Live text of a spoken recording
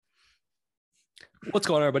What's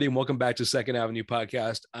going on, everybody, and welcome back to Second Avenue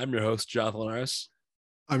Podcast. I'm your host, Jonathon and Elijah.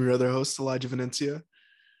 I'm your other host, Elijah Venencia.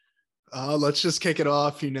 Let's just kick it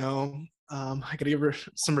off. I got to give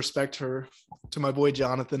some respect to my boy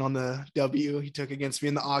Jonathan on the W he took against me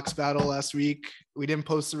in the Ox battle last week. We didn't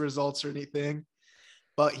post the results or anything,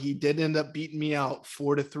 but he did end up beating me out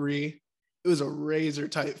 4-3. It was a razor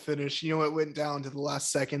tight finish. It went down to the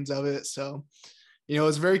last seconds of it. So, it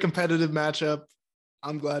was a very competitive matchup.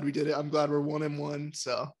 I'm glad we did it. I'm glad we're 1-1.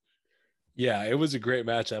 So, yeah, it was a great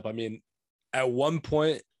matchup. I mean, at one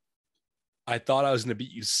point, I thought I was going to beat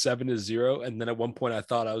you 7-0, and then at one point, I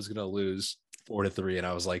thought I was going to lose 4-3, and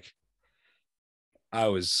I was like, I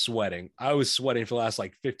was sweating. I was sweating for the last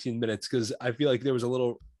 15 minutes because I feel like there was a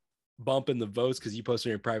little bump in the votes because you posted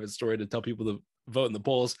your private story to tell people to vote in the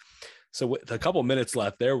polls. So with a couple minutes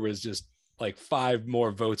left, there was just 5 more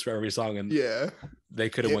votes for every song, and they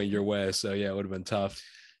could have went your way. So yeah, it would have been tough.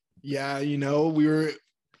 Yeah,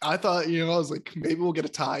 I thought, I was like, maybe we'll get a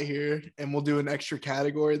tie here and we'll do an extra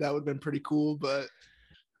category. That would have been pretty cool, but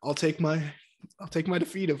I'll take my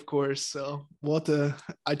defeat, of course. So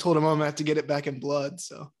I told him I'm gonna have to get it back in blood.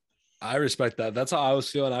 So I respect that. That's how I was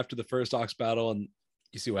feeling after the first Ox battle, and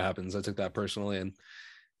you see what happens. I took that personally and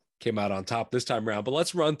came out on top this time around. But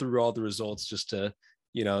let's run through all the results just to,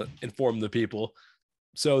 inform the people.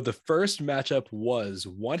 So the first matchup was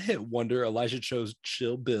One Hit Wonder. Elijah chose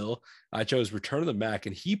Chill Bill. I chose Return of the Mac,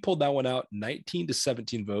 and he pulled that one out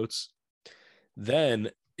 19-17 votes. Then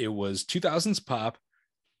it was 2000s Pop.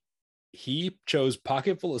 He chose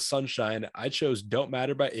Pocket Full of Sunshine. I chose Don't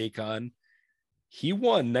Matter by Akon. He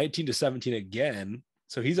won 19-17 again.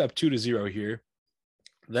 So he's up 2-0 here.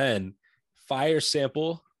 Then Fire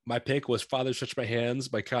Sample. My pick was Father Stretch My Hands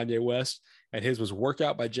by Kanye West, and his was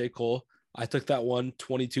Workout by J. Cole. I took that one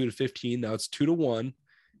 22-15. Now it's 2-1.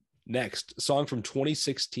 Next, song from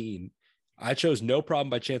 2016. I chose No Problem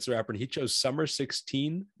by Chance the Rapper, and he chose Summer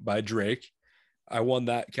 16 by Drake. I won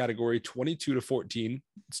that category 22-14.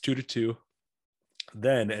 It's 2-2.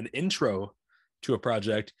 Then an intro to a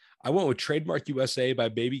project. I went with Trademark USA by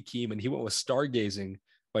Baby Keem, and he went with Stargazing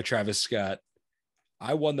by Travis Scott.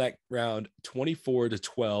 I won that round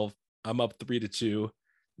 24-12. I'm up 3-2.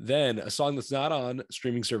 Then a song that's not on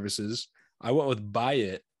streaming services. I went with Buy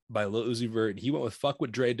It by Lil Uzi Vert. He went with Fuck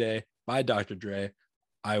with Dre Day by Dr. Dre.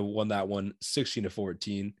 I won that one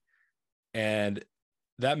 16-14. And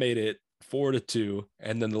that made it 4-2.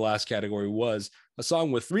 And then the last category was a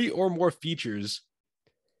song with 3 or more features.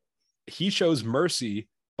 He chose Mercy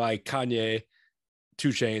by Kanye, 2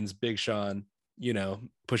 Chainz, Big Sean,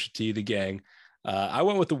 Pusha T, the gang. I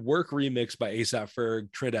went with the Work remix by A$AP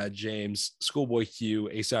Ferg, Trinidad James, Schoolboy Q,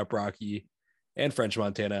 A$AP Rocky, and French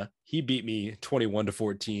Montana. He beat me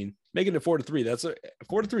 21-14, making it 4-3.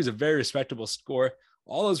 4-3 is a very respectable score.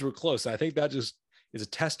 All those were close. I think that just is a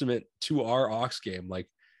testament to our Ox game. I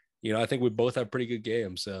think we both have pretty good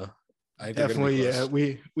games. So I think definitely, yeah,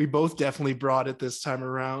 we both definitely brought it this time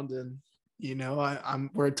around, and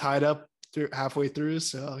we're tied up halfway through.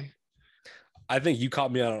 So I think you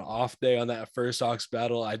caught me on an off day on that first Ox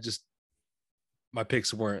battle. My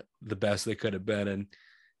picks weren't the best they could have been. And,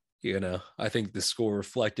 I think the score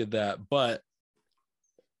reflected that, but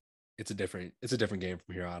it's a different game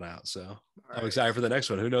from here on out. So I'm excited for the next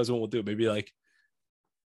one. Who knows when we'll do it? Maybe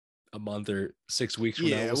a month or 6 weeks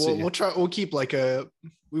from now. We'll try. We'll keep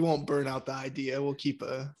we won't burn out the idea. We'll keep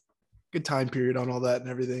a good time period on all that and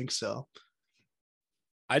everything. So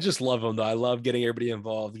I just love them, though. I love getting everybody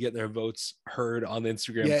involved, getting their votes heard on the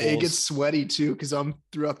Instagram polls. It gets sweaty, too, because I'm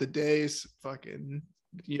throughout the days fucking,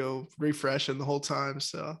 refreshing the whole time.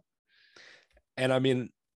 So, and I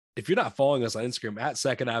mean, if you're not following us on Instagram at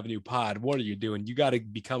Second Avenue Pod, what are you doing? You got to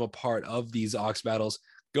become a part of these Ox battles.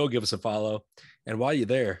 Go give us a follow. And while you're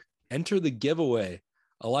there, enter the giveaway.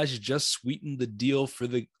 Elijah just sweetened the deal for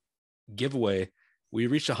the giveaway. We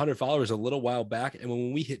reached 100 followers a little while back, and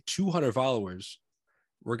when we hit 200 followers,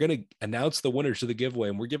 we're going to announce the winner to the giveaway,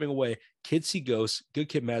 and we're giving away Kids See Ghosts, Good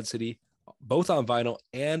Kid, Mad City, both on vinyl,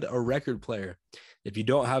 and a record player. If you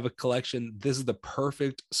don't have a collection, this is the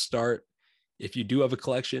perfect start. If you do have a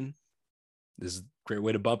collection, this is a great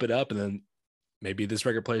way to bump it up, and then maybe this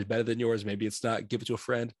record player is better than yours. Maybe it's not. Give it to a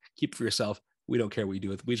friend. Keep it for yourself. We don't care what you do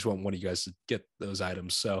with it. We just want one of you guys to get those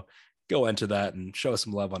items. So go enter that and show us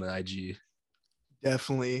some love on an IG.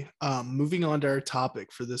 Definitely. Moving on to our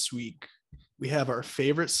topic for this week. We have our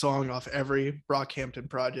favorite song off every Brockhampton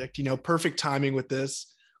project. Perfect timing with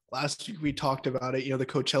this. Last week we talked about it, the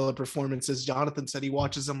Coachella performances. Jonathan said he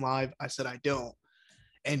watches them live. I said I don't.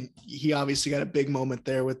 And he obviously got a big moment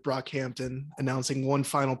there with Brockhampton announcing one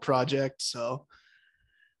final project. So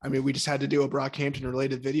I mean, we just had to do a Brockhampton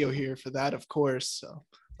related video here for that, of course. So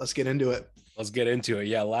let's get into it. Let's get into it.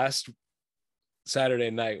 Yeah, last Saturday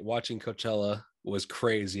night watching Coachella was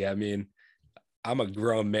crazy. I mean, I'm a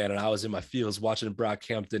grown man and I was in my feels watching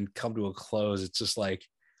Brockhampton come to a close. It's just like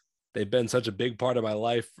they've been such a big part of my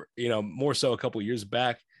life, you know, more so a couple years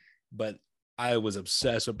back, but I was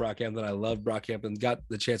obsessed with Brockhampton. I love Brockhampton. Got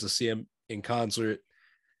the chance to see him in concert.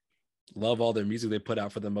 Love all their music they put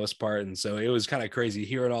out for the most part. And so it was kind of crazy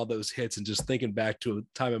hearing all those hits and just thinking back to a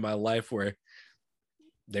time in my life where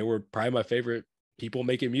they were probably my favorite people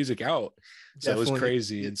making music out. So Definitely. It was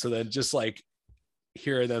crazy. And so then just like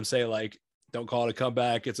hearing them say like, don't call it a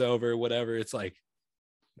comeback, it's over, whatever. It's like,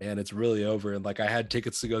 man, it's really over. And like I had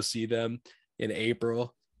tickets to go see them in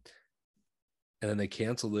April and then they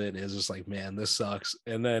canceled it. And it was just like, man, this sucks.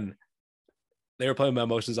 And then they were playing my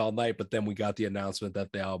emotions all night, but then we got the announcement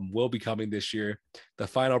that the album will be coming this year, the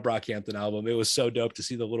final Brockhampton album. It was so dope to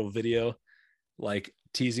see the little video, like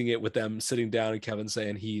teasing it with them sitting down and Kevin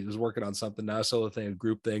saying he was working on something, not a solo thing, a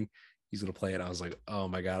group thing. He's going to play it. I was like, oh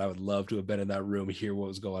my God, I would love to have been in that room, hear what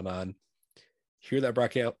was going on, hear that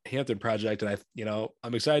Brockhampton project. And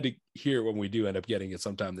I'm excited to hear when we do end up getting it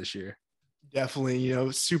sometime this year.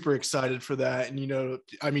 Definitely, super excited for that. And,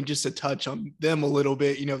 I mean, just to touch on them a little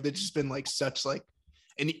bit, they've just been like such like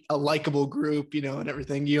a likable group, and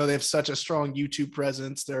everything. They have such a strong YouTube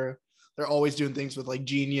presence. They're always doing things with like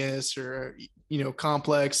Genius or,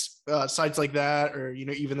 Complex sites like that, or,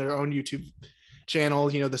 even their own YouTube channel.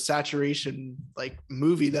 The Saturation like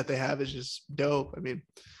movie that they have is just dope. I mean,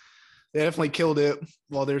 they definitely killed it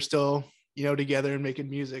while they're still, together and making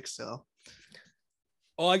music. So.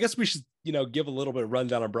 Well, I guess we should, give a little bit of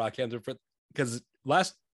rundown on Brockhampton because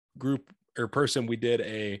last group or person we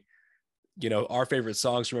did our favorite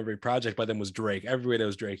songs from every project by them was Drake. Everybody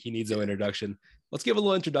knows Drake. He needs no introduction. Let's give a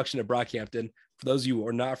little introduction to Brockhampton. For those of you who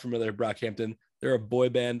are not familiar with Brockhampton, they're a boy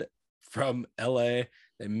band from LA.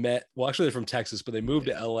 They're from Texas, but they moved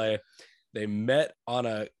to LA. They met on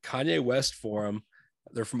a Kanye West forum.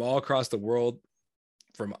 They're from all across the world,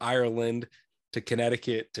 from Ireland to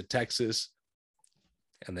Connecticut to Texas.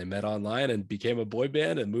 And they met online and became a boy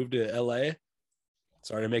band and moved to LA,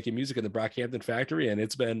 started making music in the Brockhampton factory. And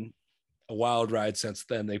it's been a wild ride since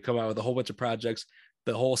then. They've come out with a whole bunch of projects,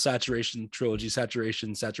 the whole Saturation trilogy,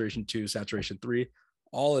 Saturation 2, Saturation 3,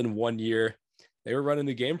 all in 1 year. They were running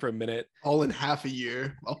the game for a minute. All in half a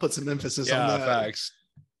year. I'll put some emphasis on that. Facts.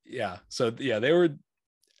 Yeah. So yeah, they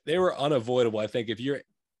were unavoidable. I think if you're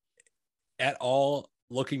at all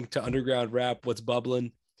looking to underground rap, what's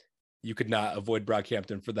bubbling, you could not avoid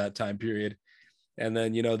Brockhampton for that time period. And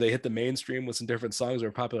then, they hit the mainstream with some different songs that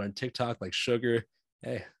were popular on TikTok, like Sugar,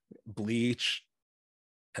 Bleach.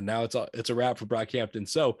 And now it's a wrap for Brockhampton.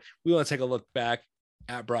 So we want to take a look back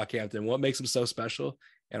at Brockhampton, what makes them so special,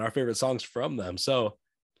 and our favorite songs from them. So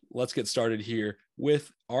let's get started here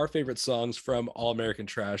with our favorite songs from All American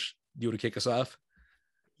Trash. Do you want to kick us off?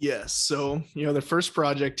 Yes. So, the first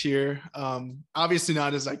project here, obviously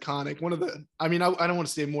not as iconic. I don't want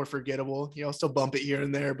to say more forgettable, I'll still bump it here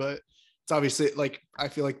and there, but it's obviously like, I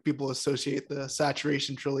feel like people associate the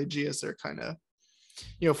Saturation trilogy as their kind of,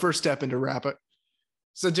 first step into rap.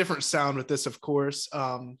 It's a different sound with this, of course.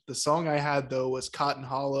 The song I had though was Cotton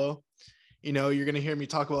Hollow. You're going to hear me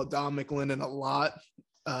talk about Don McLennan a lot.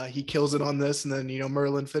 He kills it on this, and then,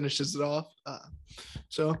 Merlin finishes it off.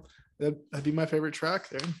 So that'd be my favorite track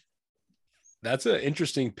there. That's an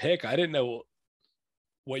interesting pick. I didn't know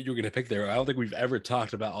what you were going to pick there. I don't think we've ever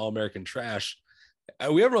talked about All American Trash.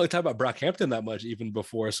 We haven't really talked about Brockhampton that much even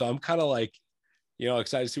before. So I'm kind of like,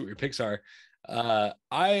 excited to see what your picks are.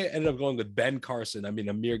 I ended up going with Ben Carson. I mean,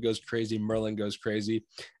 Amir goes crazy. Merlin goes crazy.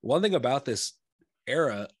 One thing about this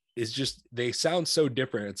era is just they sound so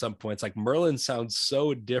different at some points. Like Merlin sounds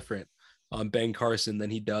so different on Ben Carson than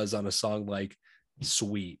he does on a song like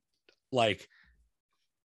Sweet. Like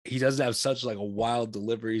he doesn't have such like a wild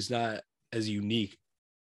delivery. He's not as unique.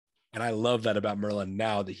 And I love that about Merlin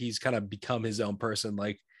now that he's kind of become his own person.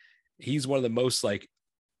 Like he's one of the most like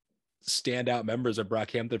standout members of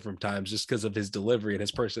Brockhampton from times just because of his delivery and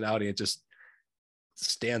his personality. It just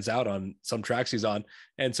stands out on some tracks he's on.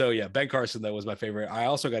 And so, yeah, Ben Carson, though, was my favorite. I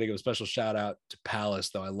also got to give a special shout out to Palace,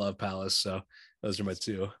 though. I love Palace. So those are my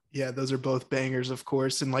two. Yeah, those are both bangers, of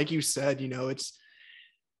course. And like you said,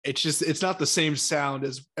 it's not the same sound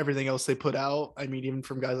as everything else they put out. I mean, even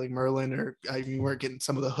from guys like Merlin, we're getting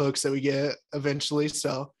some of the hooks that we get eventually.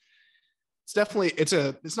 So it's definitely,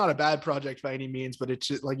 it's not a bad project by any means, but it's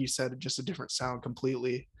just, like you said, just a different sound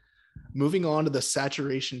completely. Moving on to the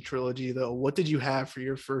Saturation trilogy though, what did you have for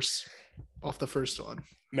your first one?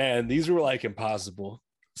 Man, these were like impossible.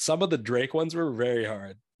 Some of the Drake ones were very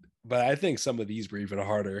hard. but I think some of these were even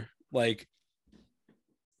harder. Like,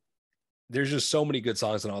 there's just so many good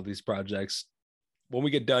songs on all these projects. When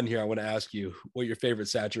we get done here, I want to ask you what your favorite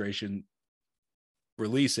Saturation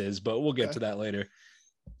release is, but we'll get to that later.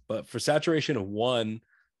 But for Saturation 1,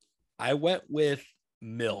 I went with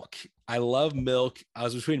Milk. I love Milk. I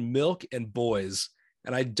was between Milk and Boys,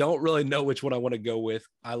 and I don't really know which one I want to go with.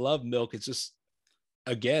 I love Milk. It's just,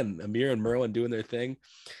 again, Amir and Merlin doing their thing.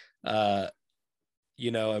 Amir's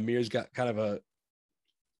got kind of a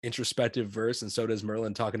introspective verse, and so does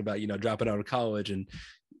Merlin, talking about, dropping out of college and,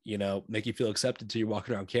 make you feel accepted till you're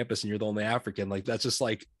walking around campus and you're the only African. Like, that's just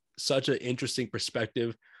like such an interesting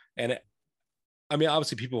perspective. And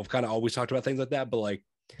obviously people have kind of always talked about things like that, but like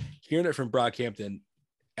hearing it from Brockhampton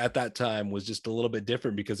at that time was just a little bit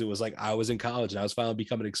different, because it was like I was in college and I was finally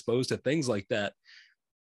becoming exposed to things like that.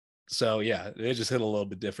 So yeah, it just hit a little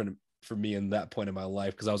bit different for me in that point in my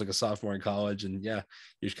life, because I was like a sophomore in college, and yeah,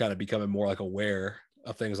 you're just kind of becoming more like aware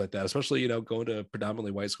of things like that, especially, going to a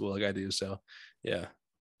predominantly white school like I do. So yeah.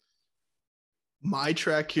 My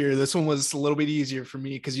track here, this one was a little bit easier for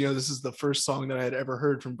me because, this is the first song that I had ever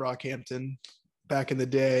heard from Brockhampton back in the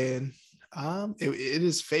day. And it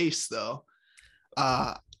is Face, though.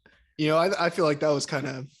 I feel like that was kind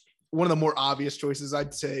of one of the more obvious choices.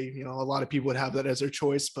 I'd say, a lot of people would have that as their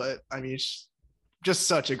choice, but it's just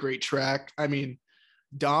such a great track.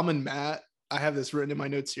 Dom and Matt, I have this written in my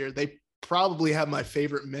notes here. They probably have my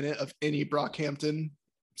favorite minute of any Brockhampton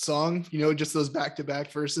song, just those back-to-back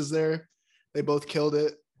verses there. They both killed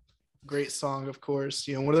it. Great song, of course,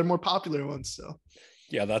 one of their more popular ones. So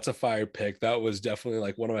yeah, that's a fire pick. That was definitely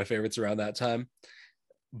like one of my favorites around that time.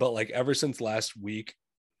 But like ever since last week,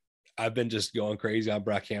 I've been just going crazy on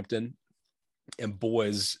Brockhampton, and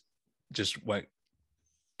Boys just went,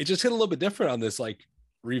 it just hit a little bit different on this like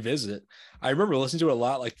revisit. I remember listening to it a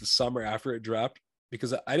lot like the summer after it dropped,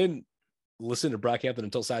 because I didn't listen to Brockhampton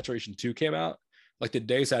until Saturation 2 came out. Like the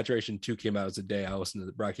day Saturation 2 came out was the day I listened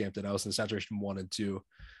to Brockhampton. I listened to Saturation 1 and 2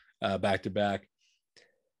 back to back.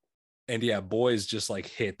 And yeah, Boys just like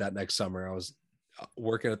hit that next summer. I was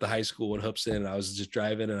working at the high school in Hoopson, and I was just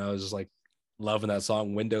driving, and I was just like loving that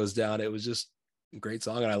song, Windows Down. It was just a great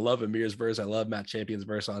song. And I love Amir's verse. I love Matt Champion's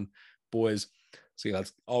verse on Boys. So yeah,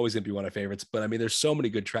 that's always going to be one of my favorites. But there's so many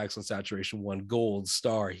good tracks on Saturation 1, Gold,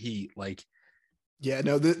 Star, Heat, like. Yeah,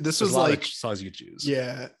 no, this was like songs you could choose.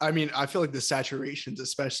 Yeah, I feel like the Saturations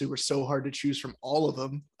especially were so hard to choose from all of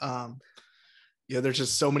them. There's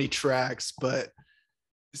just so many tracks. But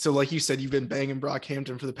so like you said, you've been banging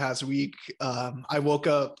Brockhampton for the past week. I woke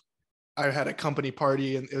up, I had a company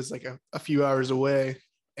party, and it was like a few hours away,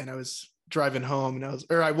 and I was driving home, and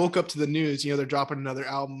I woke up to the news, they're dropping another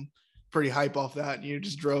album, pretty hype off that, and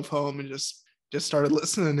just drove home and just started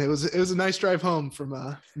listening. It was a nice drive home from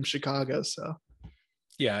Chicago. So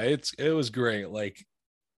yeah, it was great. Like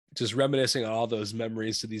just reminiscing on all those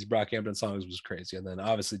memories to these Brockhampton songs was crazy. And then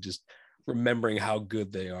obviously just remembering how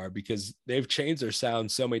good they are, because they've changed their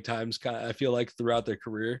sound so many times, I feel like, throughout their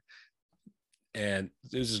career. And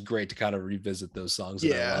it was just great to kind of revisit those songs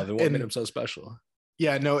that I love and what made them so special.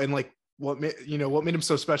 Yeah, no, and like what made them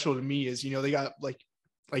so special to me is, they got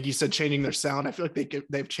like you said, changing their sound. I feel like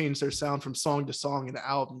they've changed their sound from song to song in the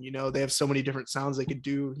album. They have so many different sounds they could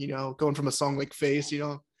do, going from a song like Face,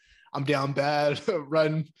 I'm down bad,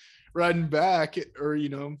 riding back, or,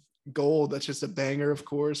 Gold, that's just a banger, of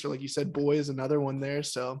course. Or like you said, Boys, another one there.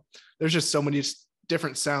 So there's just so many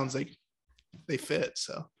different sounds they fit.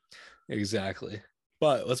 So exactly.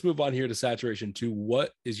 But let's move on here to Saturation 2.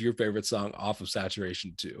 What is your favorite song off of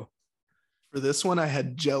Saturation 2? For this one, I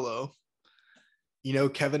had Jello.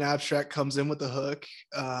 Kevin Abstract comes in with the hook.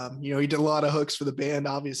 He did a lot of hooks for the band,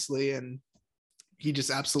 obviously, and he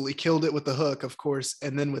just absolutely killed it with the hook, of course,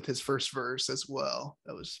 and then with his first verse as well.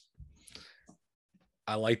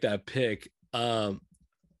 I like that pick.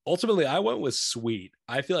 Ultimately, I went with Sweet.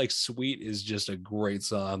 I feel like Sweet is just a great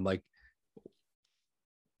song. Like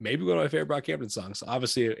maybe one of my favorite Brockhampton songs.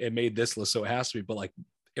 Obviously, it made this list, so it has to be, but like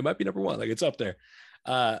it might be number one. Like it's up there.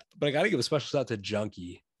 But I got to give a special shout out to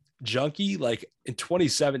Junkie. Junkie, like in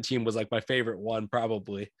 2017, was like my favorite one,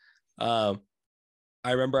 probably. I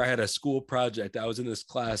remember I had a school project. I was in this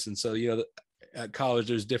class, and so at college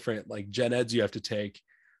there's different like gen eds you have to take,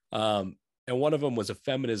 and one of them was a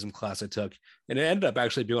feminism class I took, and it ended up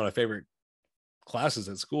actually being one of my favorite classes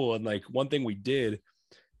at school. And like one thing we did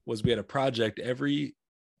was we had a project every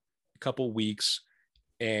couple weeks,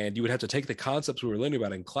 and you would have to take the concepts we were learning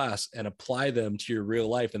about in class and apply them to your real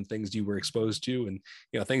life and things you were exposed to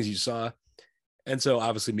and, things you saw. And so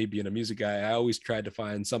obviously me being a music guy, I always tried to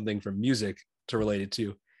find something from music to relate it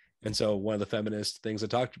to. And so one of the feminist things I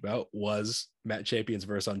talked about was Matt Champion's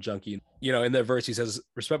verse on Junkie. You know, in that verse, he says,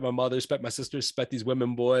 respect my mother, respect my sisters, respect these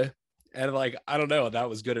women, boy. And like, I don't know, that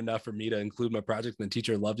was good enough for me to include my project. And the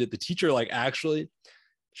teacher loved it. The teacher, like, actually,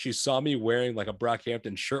 she saw me wearing like a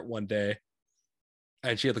Brockhampton shirt one day.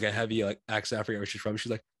 And she had like a heavy like accent. I forget where she's from.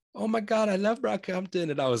 She's like, oh my God, I love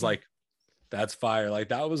Brockhampton. And I was like, that's fire. Like,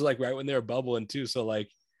 that was like right when they were bubbling too. So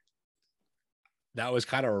like, that was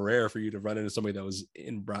kind of rare for you to run into somebody that was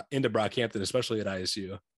into Brockhampton, especially at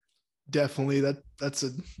ISU. Definitely. That's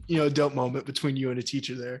a, dope moment between you and a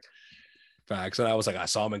teacher there. Facts. And I was like, I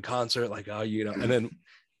saw him in concert, like, oh, and then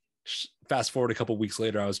fast forward a couple weeks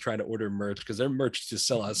later, I was trying to order merch because their merch just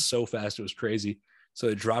sell out so fast. It was crazy. So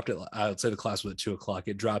it dropped it. I would say the class was at 2:00.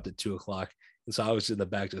 It dropped at 2:00. And so I was in the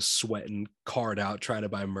back just sweating, card out, trying to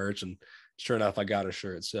buy merch. And sure enough, I got a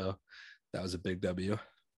shirt. So that was a big W.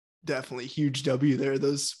 Definitely huge W there.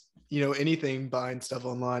 Those, anything buying stuff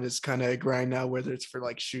online is kind of a grind now, whether it's for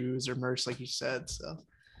like shoes or merch, like you said. So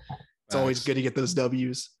it's always good to get those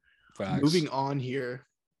W's. Facts. Moving on here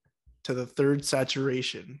to the third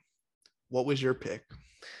saturation. What was your pick?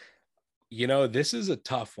 This is a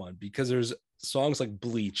tough one because there's songs like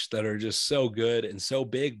Bleach that are just so good and so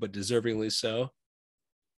big, but deservingly so.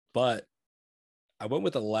 But I went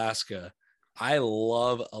with Alaska. I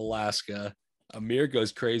love Alaska. Amir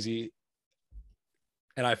goes crazy.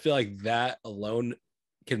 And I feel like that alone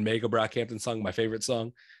can make a Brockhampton song my favorite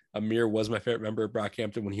song. Amir was my favorite member of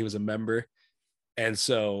Brockhampton when he was a member. And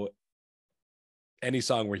so any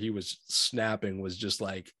song where he was snapping was just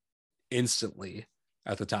like instantly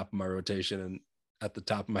at the top of my rotation and at the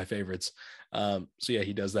top of my favorites. So yeah,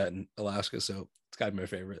 he does that in Alaska. So it's got to be my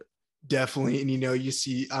favorite. Definitely.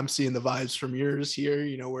 And, I'm seeing the vibes from yours here,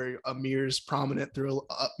 where Amir's prominent through,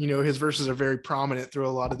 his verses are very prominent through a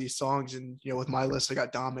lot of these songs. And, with my list, I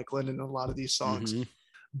got Don McLennan in a lot of these songs. Mm-hmm.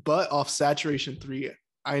 But off Saturation 3,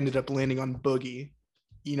 I ended up landing on Boogie.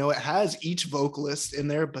 It has each vocalist in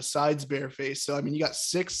there besides Bareface. So, you got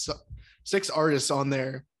six artists on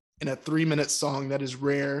there in a 3-minute song. That is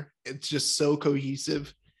rare. It's just so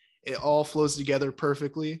cohesive. It all flows together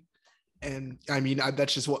perfectly. And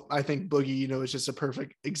that's just what I think Boogie, is just a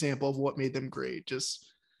perfect example of what made them great.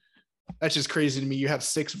 That's just crazy to me. You have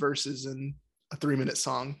 6 verses in a 3-minute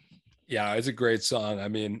song. Yeah, it's a great song.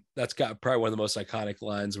 That's got probably one of the most iconic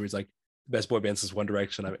lines where he's like, best boy band since One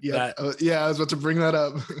Direction. I was about to bring that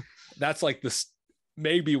up. That's like this,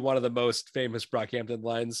 maybe one of the most famous Brockhampton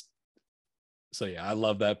lines. So yeah, I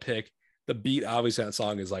love that pick. The beat, obviously, that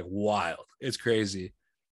song is like wild. It's crazy.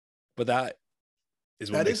 But that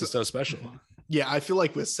is what makes it so special. Yeah, I feel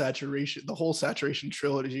like with Saturation, the whole Saturation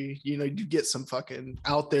trilogy, you get some fucking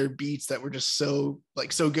out there beats that were just so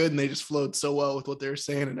good, and they just flowed so well with what they were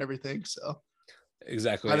saying and everything. So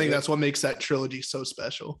exactly, I think that's what makes that trilogy so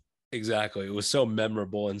special. Exactly, it was so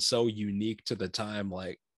memorable and so unique to the time.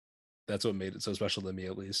 Like that's what made it so special to me,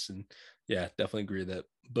 at least. And yeah, definitely agree that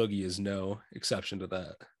Boogie is no exception to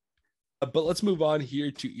that. But let's move on here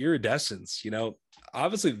to Iridescence.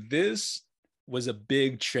 Obviously this was a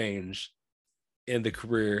big change in the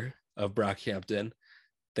career of Brockhampton.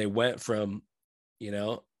 They went from,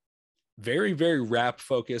 very, very rap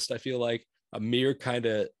focused. I feel like Amir kind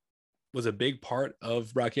of was a big part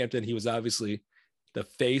of Brockhampton. He was obviously the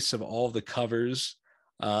face of all the covers.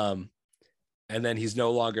 And then he's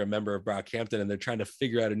no longer a member of Brockhampton, and they're trying to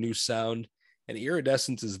figure out a new sound. And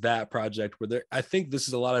Iridescence is that project where I think this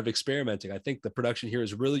is a lot of experimenting. I think the production here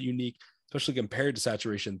is really unique, especially compared to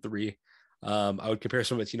Saturation 3. I would compare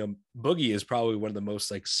some of it, Boogie is probably one of the most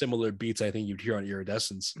like similar beats I think you'd hear on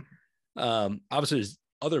Iridescence. Obviously there's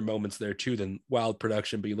other moments there too than wild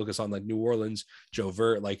production, but you look at something like New Orleans, Joe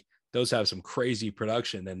Vert, like those have some crazy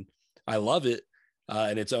production, and I love it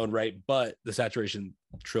in its own right. But the Saturation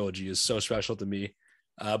trilogy is so special to me.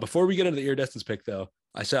 Before we get into the Iridescence pick though,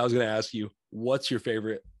 I said I was going to ask you, what's your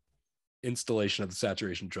favorite installation of the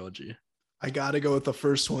Saturation trilogy? I got to go with the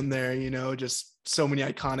first one there, just so many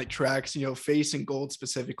iconic tracks, Face and Gold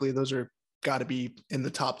specifically. Those are got to be in the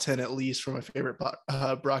top 10 at least for my favorite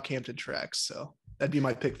Brockhampton tracks. So that'd be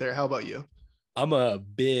my pick there. How about you? I'm a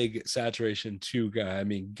big Saturation 2 guy.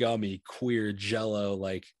 Gummy, Queer, Jello,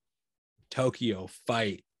 like Tokyo,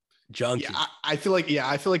 Fight, Junkie. Yeah, I feel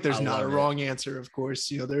like there's not a wrong answer, of course.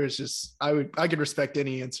 There is just I could respect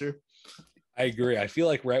any answer. I agree. I feel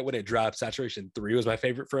like right when it dropped, Saturation 3 was my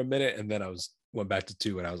favorite for a minute, and then I went back to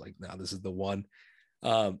 2, and I was like, "No, this is the one."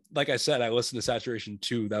 Like I said, I listened to Saturation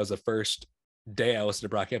 2. That was the first day I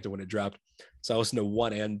listened to Brockhampton when it dropped. So I listened to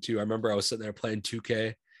 1 and 2. I remember I was sitting there playing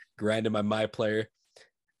 2K, grinding my player,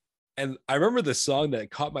 and I remember the song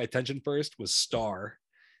that caught my attention first was "Star."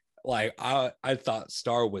 Like I thought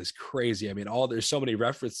Star was crazy. I mean, there's so many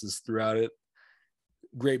references throughout it.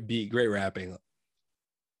 Great beat, great rapping.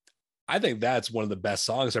 I think that's one of the best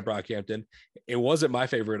songs at Brockhampton. It wasn't my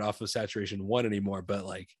favorite off of Saturation 1 anymore, but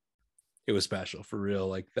like it was special for real.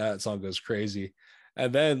 Like that song goes crazy.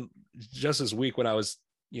 And then just this week when I was,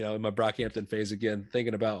 in my Brockhampton phase again,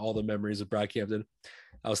 thinking about all the memories of Brockhampton,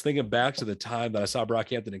 I was thinking back to the time that I saw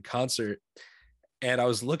Brockhampton in concert, and I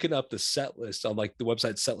was looking up the set list on like the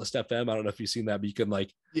website Setlist FM. I don't know if you've seen that, but you can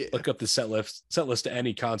like look up the set list to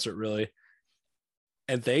any concert really.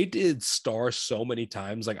 And they did Star so many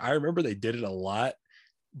times. Like I remember they did it a lot,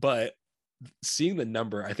 but seeing the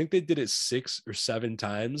number, I think they did it 6 or 7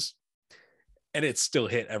 times, and it still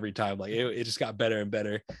hit every time. Like it just got better and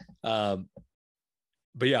better.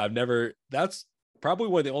 But yeah, that's probably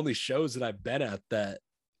one of the only shows that I've been at that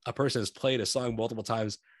a person has played a song multiple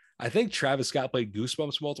times. I think Travis Scott played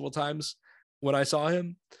Goosebumps multiple times when I saw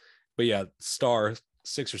him. But yeah, Star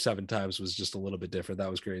 6 or 7 times was just a little bit different.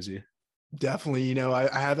 That was crazy. Definitely.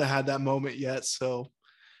 I haven't had that moment yet. So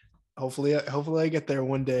hopefully I get there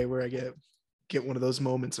one day where I get one of those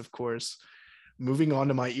moments, of course. Moving on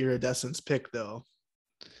to my iridescence pick though.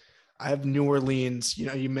 I have New Orleans.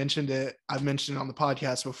 You mentioned it. I've mentioned it on the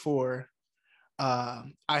podcast before. I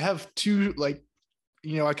have 2, like,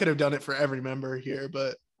 I could have done it for every member here,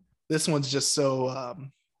 but this one's just so,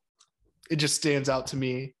 it just stands out to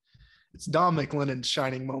me. It's Dom McLennan's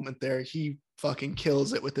shining moment there. He fucking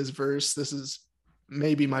kills it with his verse. This is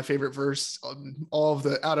maybe my favorite verse on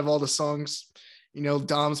out of all the songs.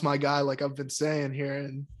 Dom's my guy, like I've been saying here,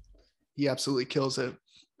 and he absolutely kills it.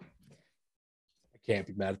 Can't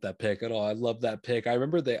be mad at that pick at all. I love that pick. I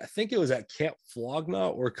remember I think it was at Camp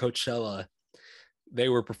Flogna or Coachella. They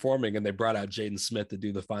were performing and they brought out Jaden Smith to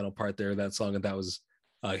do the final part there of that song. And that was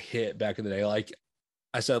a hit back in the day. Like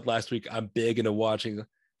I said last week, I'm big into watching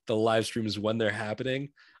the live streams when they're happening.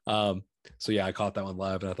 So yeah, I caught that one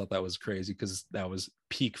live and I thought that was crazy because that was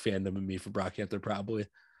peak fandom of me for Brockhampton probably.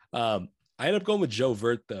 I ended up going with Joe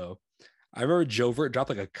Vert though. I remember Joe Vert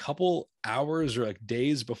dropped like a couple hours or like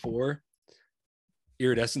days before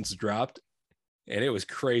Iridescence dropped, and it was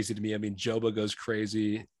crazy to me. I mean, Joba goes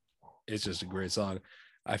crazy. It's just a great song.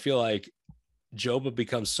 I feel like Joba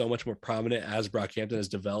becomes so much more prominent as Brockhampton has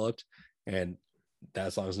developed, and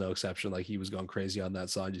that song's no exception. Like he was going crazy on that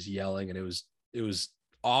song, just yelling, and it was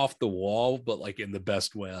off the wall, but like in the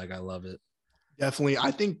best way. Like I love it. Definitely. I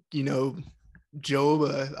think,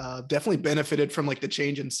 Joba definitely benefited from like the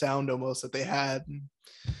change in sound almost that they had. And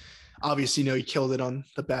obviously, he killed it on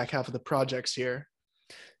the back half of the projects here.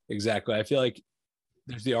 Exactly. I feel like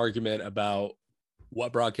there's the argument about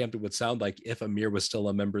what Brockhampton would sound like if Amir was still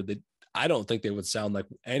a member. That I don't think they would sound like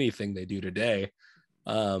anything they do today.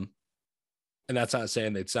 And that's not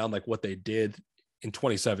saying they'd sound like what they did in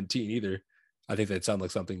 2017 either. I think they'd sound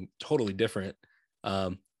like something totally different.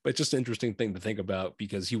 But it's just an interesting thing to think about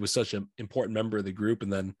because he was such an important member of the group,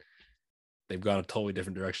 and then they've gone a totally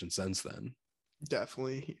different direction since then.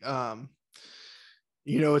 Definitely.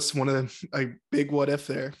 It's one of a big what if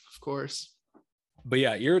there, of course. But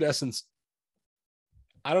yeah, Iridescence,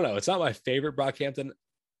 I don't know. It's not my favorite Brockhampton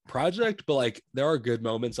project, but like there are good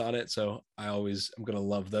moments on it. So I'm going to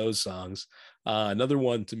love those songs. Another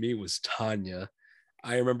one to me was Tanya.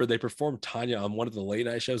 I remember they performed Tanya on one of the late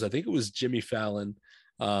night shows. I think it was Jimmy Fallon.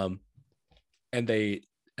 And they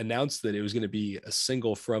announced that it was going to be a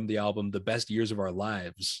single from the album, The Best Years of Our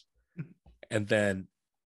Lives. And then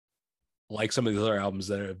like some of the other albums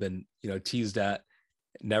that have been, teased at,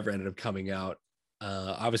 never ended up coming out.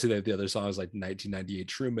 Obviously they have the other songs like 1998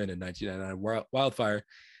 Truman and 1999 Wildfire.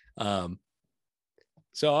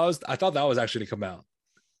 So I thought that was actually to come out,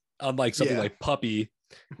 unlike something like Puppy,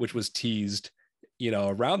 which was teased,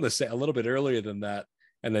 around a little bit earlier than that,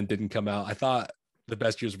 and then didn't come out. I thought The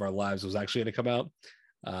Best Years of Our Lives was actually going to come out.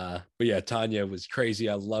 But yeah, Tanya was crazy.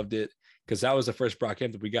 I loved it because that was the first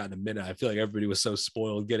Brockhampton we got in a minute. I feel like everybody was so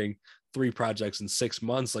spoiled getting 3 projects in 6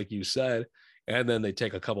 months, like you said. And then they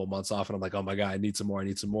take a couple of months off and I'm like, oh my God, I need some more.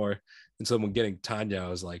 And so when getting Tanya, I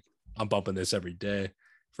was like, I'm bumping this every day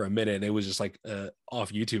for a minute. And it was just like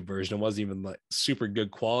off YouTube version. It wasn't even like super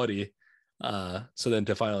good quality. So then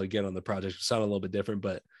to finally get on the project, it sounded a little bit different,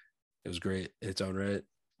 but it was great in its own right.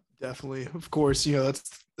 Definitely. Of course,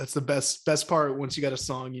 that's the best part. Once you got a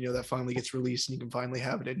song, that finally gets released and you can finally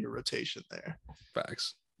have it in your rotation there.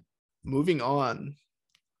 Facts. Moving on.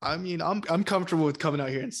 I mean, I'm comfortable with coming out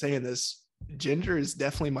here and saying this. Ginger is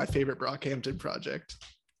definitely my favorite Brockhampton project.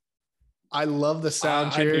 I love the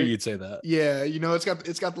sound here. I knew you'd say that. Yeah, it's got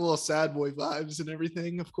the little sad boy vibes and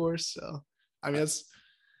everything, of course. So I mean,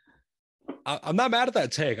 I'm not mad at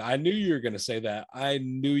that take. I knew you were going to say that. I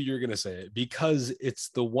knew you were going to say it because it's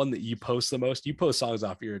the one that you post the most. You post songs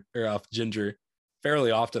off off Ginger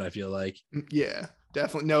fairly often, I feel like. Yeah,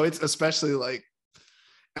 definitely. No, it's especially like,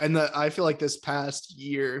 and I feel like this past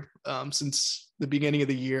year, since the beginning of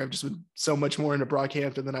the year, I've just been so much more into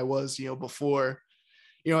Brockhampton than I was, before.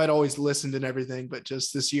 I'd always listened and everything, but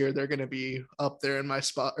just this year they're going to be up there in my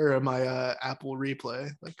spot or in my Apple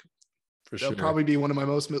replay. Like, For they'll sure. probably be one of my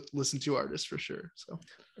most listened to artists for sure. So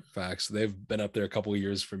Facts. They've been up there a couple of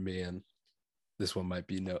years for me, and this one might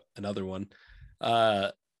be another one.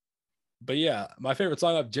 But yeah, my favorite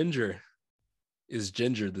song of Ginger is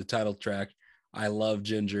Ginger, the title track. I love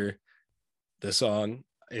Ginger, the song.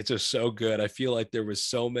 It's just so good. I feel like there was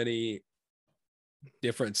so many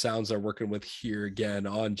different sounds they're working with here again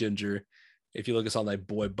on Ginger. If you look at something like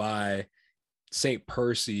Boy Bye, St.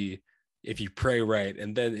 Percy, If You Pray Right,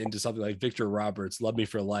 and then into something like Victor Roberts, Love Me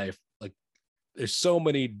for Life. Like, there's so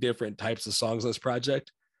many different types of songs on this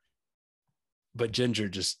project, but Ginger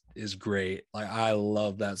just is great. Like, I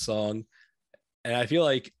love that song. And I feel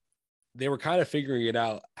like they were kind of figuring it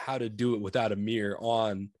out how to do it without Amir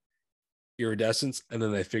on Iridescence, and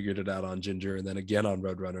then they figured it out on Ginger, and then again on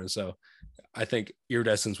Roadrunner. And so I think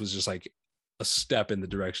Iridescence was just like a step in the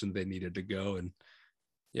direction they needed to go. And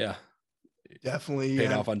yeah, definitely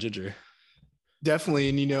paid off on Ginger. Definitely.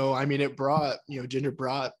 And, I mean, it brought, Ginger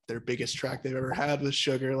brought their biggest track they've ever had with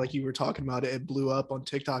Sugar. Like you were talking about, it blew up on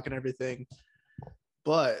TikTok and everything.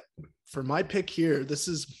 But for my pick here, this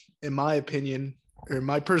is, in my opinion, or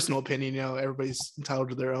my personal opinion, everybody's entitled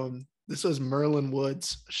to their own. This was Merlin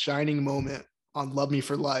Wood's Shining Moment on Love Me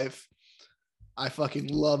for Life. I fucking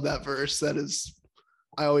love that verse. That is,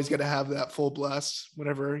 I always got to have that full blast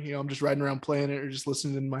whenever, I'm just riding around playing it or just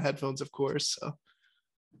listening in my headphones, of course. So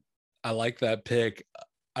I like that pick.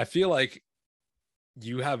 I feel like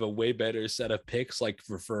you have a way better set of picks, like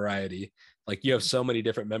for variety. Like you have so many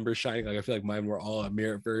different members shining. Like I feel like mine were all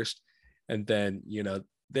Amir at first. And then,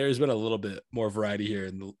 there's been a little bit more variety here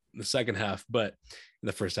in the second half, but in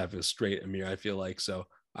the first half it was straight Amir, I feel like. So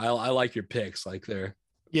I like your picks. Like they're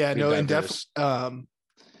and definitely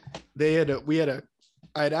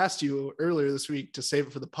I had asked you earlier this week to save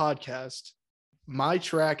it for the podcast. My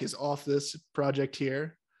track is off this project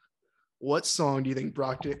here. What song do you think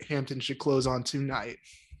Brockhampton should close on tonight?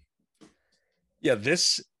 Yeah,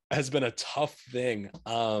 this has been a tough thing.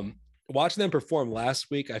 Watching them perform last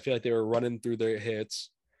week, I feel like they were running through their hits,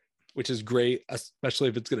 which is great, especially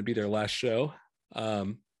if it's going to be their last show.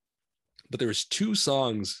 But there was 2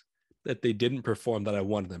 songs that they didn't perform that I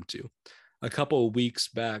wanted them to. A couple of weeks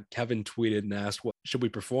back, Kevin tweeted and asked, what should we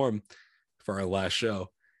perform for our last show?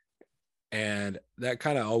 And that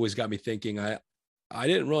kind of always got me thinking. I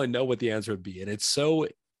didn't really know what the answer would be. And it's so,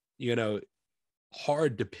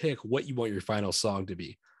 hard to pick what you want your final song to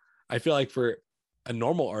be. I feel like for a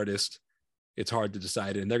normal artist, it's hard to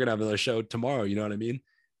decide. And they're going to have another show tomorrow. You know what I mean?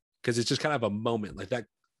 Because it's just kind of a moment like that.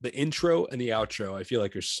 The intro and the outro, I feel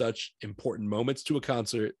like, are such important moments to a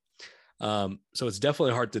concert. So it's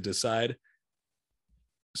definitely hard to decide.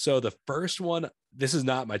 So the first one, this is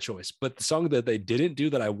not my choice, but the song that they didn't do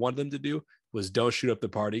that I wanted them to do was Don't Shoot Up the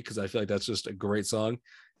Party, because I feel like that's just a great song.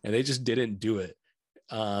 And they just didn't do it.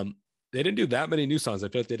 They didn't do that many new songs. I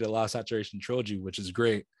feel like they did a Lost Saturation Trilogy, which is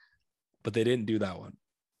great, but they didn't do that one.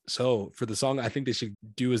 So for the song I think they should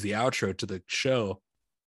do as the outro to the show,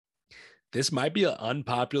 this might be an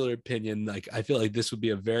unpopular opinion. Like, I feel like this would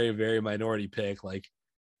be a very, very minority pick. Like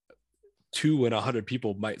 2 in 100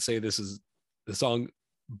 people might say this is the song,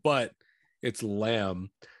 but it's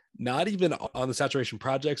Lamb. Not even on the Saturation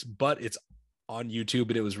Projects, but it's on YouTube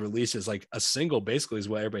and it was released as like a single, basically, is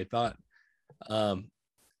what everybody thought.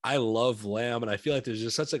 I love Lamb, and I feel like there's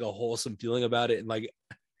just such like a wholesome feeling about it. And like,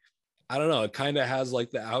 I don't know, it kind of has like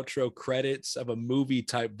the outro credits of a movie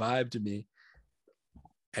type vibe to me.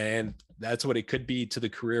 And that's what it could be to the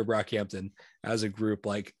career of Brockhampton as a group.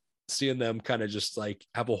 Like seeing them kind of just like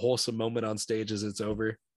have a wholesome moment on stage as it's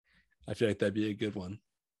over. I feel like that'd be a good one.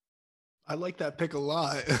 I like that pick a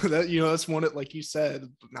lot. That's one that, like you said,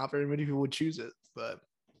 not very many people would choose it, but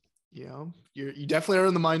you definitely are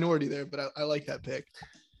in the minority there, but I like that pick.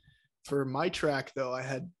 For my track though, I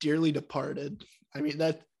had Dearly Departed. I mean,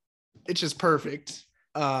 it's just perfect.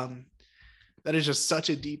 That is just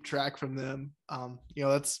such a deep track from them.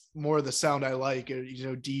 That's more of the sound I like,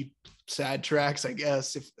 deep, sad tracks, I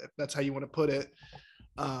guess, if that's how you want to put it.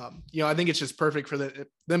 I think it's just perfect for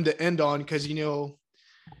them to end on, because,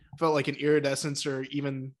 felt like in Iridescence or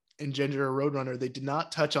even in Ginger or Roadrunner, they did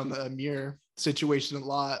not touch on the Amir situation a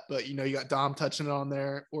lot, but, you got Dom touching it on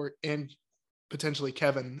there, and potentially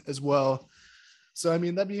Kevin as well. So, I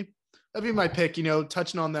mean, that'd be that'd be my pick.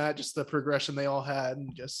 Touching on that, just the progression they all had,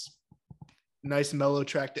 and just nice mellow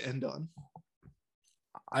track to end on.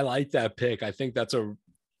 I like that pick. I think that's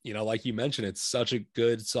like you mentioned, it's such a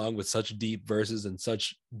good song with such deep verses and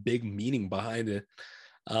such big meaning behind it.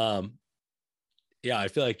 I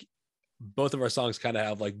feel like both of our songs kind of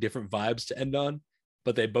have like different vibes to end on,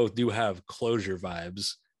 but they both do have closure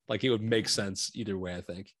vibes. Like it would make sense either way, I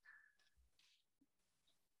think.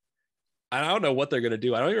 I don't know what they're going to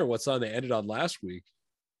do. I don't even know what song they ended on last week.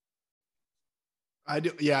 I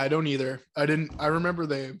do. Yeah, I don't either. I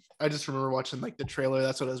just remember watching like the trailer.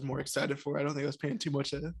 That's what I was more excited for. I don't think I was paying too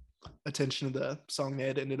much attention to the song they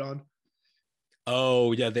had ended on.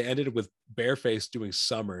 Oh yeah. They ended with Bareface doing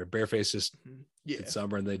Summer. Bareface just did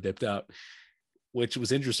Summer and they dipped out, which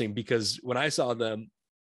was interesting because when I saw them,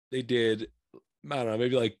 they did, I don't know,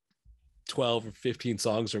 maybe like 12 or 15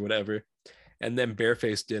 songs or whatever. And then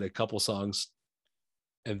Bareface did a couple songs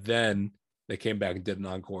and then they came back and did an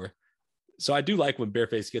encore. So I do like when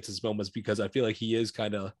Bareface gets his moments because I feel like he is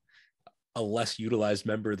kind of a less utilized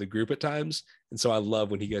member of the group at times. And so I love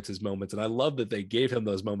when he gets his moments. And I love that they gave him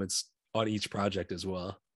those moments on each project as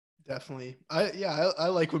well. Definitely. I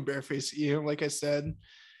like when Bareface, like I said,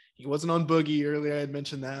 he wasn't on Boogie earlier. I had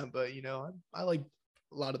mentioned that, but I like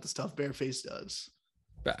a lot of the stuff Bareface does.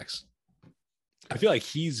 Facts. I feel like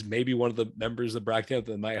he's maybe one of the members of Brockhampton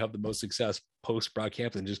that might have the most success post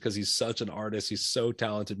Brockhampton just because he's such an artist. He's so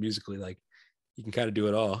talented musically. Like he can kind of do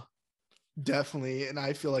it all. Definitely. And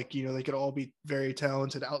I feel like, they could all be very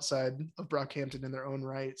talented outside of Brockhampton in their own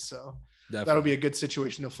right. So definitely. That'll be a good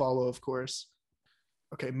situation to follow, of course.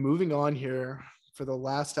 Okay, moving on here for the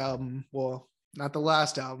last album. Well, not the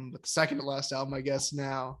last album, but the second to last album, I guess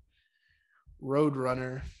now.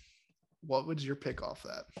 Roadrunner. What was your pick off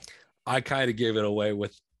that? I kind of gave it away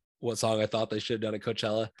with what song I thought they should have done at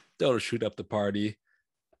Coachella. Don't Shoot Up the Party.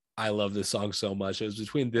 I love this song so much. It was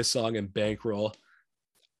between this song and Bankroll.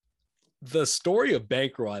 The story of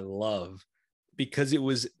Bankroll I love because it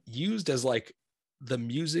was used as like the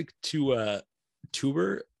music to a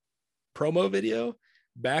Tuber promo video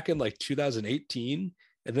back in like 2018.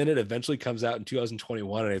 And then it eventually comes out in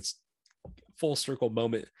 2021 and it's full circle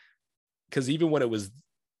moment. Because even when it was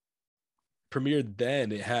premiered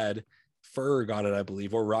then, it had Ferg on it, I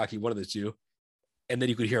believe, or Rocky, one of the two. And then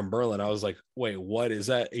you could hear Merlin. I was like, wait, what is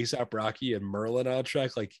that? A$AP Rocky and Merlin on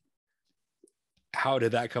track? Like, how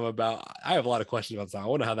did that come about? I have a lot of questions about that. I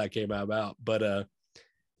wonder how that came about. But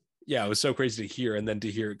yeah, it was so crazy to hear. And then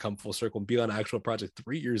to hear it come full circle and be on an actual project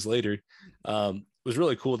 3 years later was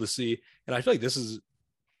really cool to see. And I feel like this is,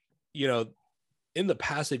 in the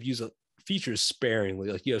past, they've used features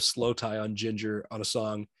sparingly. Like you have Slow Tie on Ginger on a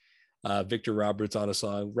song, Victor Roberts on a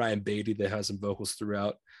song, Ryan Beatty that has some vocals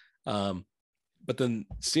throughout. But then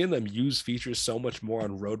seeing them use features so much more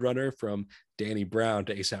on Roadrunner, from Danny Brown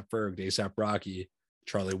to A$AP Ferg to A$AP Rocky,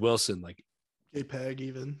 Charlie Wilson, like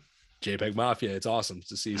JPEG Mafia. It's awesome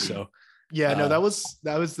to see. So yeah, no, that was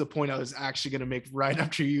the point I was actually going to make right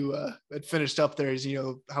after you had finished up there is,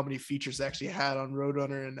 how many features they actually had on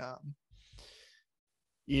Roadrunner. And,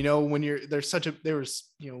 when there was,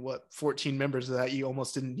 14 members of that, you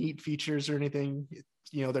almost didn't need features or anything.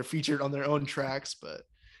 They're featured on their own tracks, but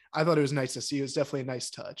I thought it was nice to see. It was definitely a nice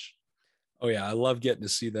touch. Oh yeah. I love getting to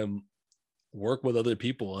see them work with other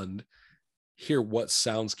people and hear what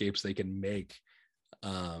soundscapes they can make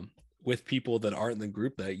with people that aren't in the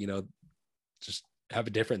group that, just have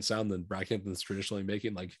a different sound than Brockhampton's traditionally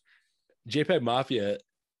making. Like JPEG Mafia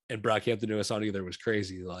and Brockhampton doing a song together was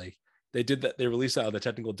crazy. Like they did that. They released out of the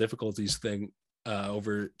technical difficulties thing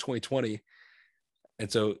over 2020.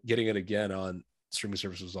 And so getting it again on streaming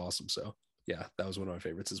service was awesome. So yeah, that was one of my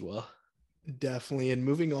favorites as well. Definitely. And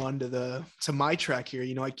moving on to my track here,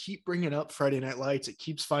 I keep bringing up Friday Night Lights. It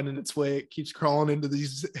keeps finding its way. It keeps crawling into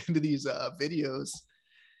these videos.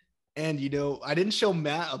 And, I didn't show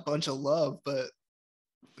Matt a bunch of love, but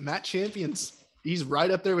Matt Champion's, he's right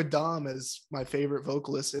up there with Dom as my favorite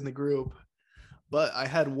vocalist in the group. But I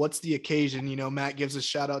had What's the Occasion? Matt gives a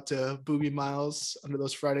shout out to Booby Miles under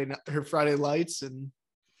those Friday Lights, and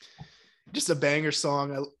just a banger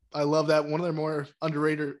song. I love that. One of their more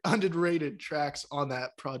underrated tracks on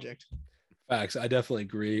that project. Facts. I definitely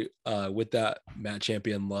agree with that Matt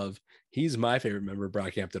Champion love. He's my favorite member of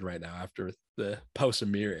Brockhampton right now after the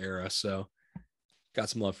post-Amir era. So got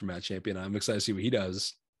some love for Matt Champion. I'm excited to see what he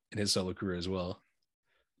does in his solo career as well.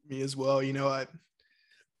 Me as well. I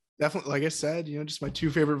definitely, like I said, just my two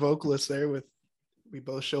favorite vocalists there. We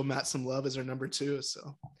both show Matt some love as our number two.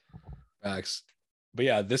 So facts. But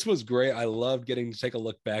yeah, this was great. I loved getting to take a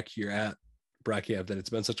look back here at Brockhampton. It's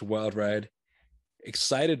been such a wild ride.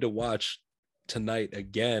 Excited to watch tonight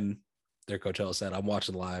again their Coachella set. I'm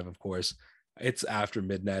watching live, of course. It's after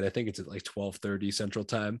midnight. I think it's at like 12:30 Central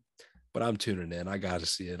Time, but I'm tuning in. I got to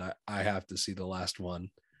see it. I have to see the last one.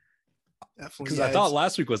 Definitely. Because Yeah, I thought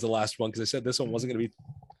last week was the last one because I said this one wasn't going to be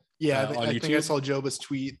yeah, on I YouTube. think I saw Joba's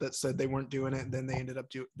tweet that said they weren't doing it, and then they ended up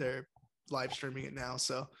they're live streaming it now.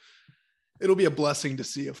 So it'll be a blessing to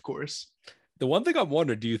see, of course. The one thing I'm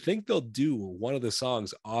wondering, do you think they'll do one of the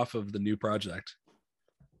songs off of the new project?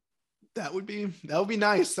 That would be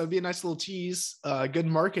nice. That would be a nice little tease. Good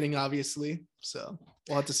marketing, obviously. So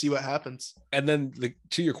we'll have to see what happens. And then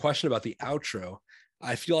to your question about the outro,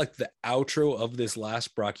 I feel like the outro of this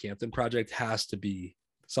last Brockhampton project has to be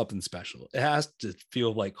something special. It has to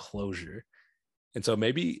feel like closure. And so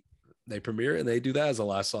maybe they premiere and they do that as a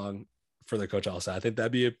last song for their Coachella set. I think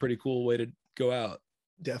that'd be a pretty cool way to go out.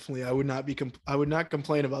 Definitely. I would not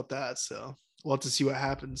complain about that. So we'll have to see what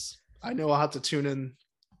happens. I know I'll have to tune in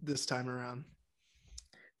this time around.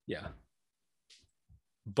 Yeah.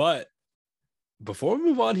 But before we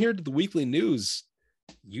move on here to the weekly news,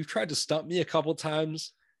 you've tried to stump me a couple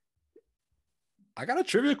times. I got a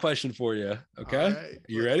trivia question for you. Okay. All right.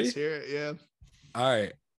 You ready? Let's hear it. Yeah. All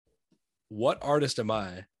right. What artist am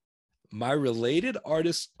I? My related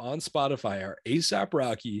artists on Spotify are A$AP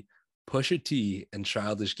Rocky, Pusha T, and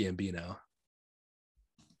Childish Gambino.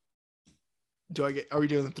 Are we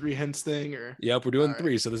doing the 3 hints thing or? Yep, we're doing All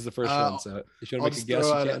 3. right. So this is the first one. So if you want to make a guess,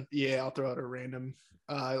 you can. I'll throw out a random.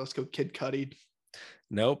 Let's go Kid Cudi.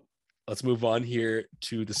 Nope. Let's move on here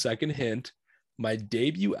to the second hint. My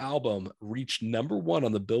debut album reached #1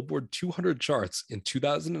 on the Billboard 200 charts in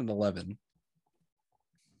 2011.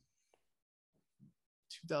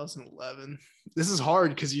 2011. This is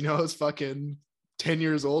hard because I was fucking 10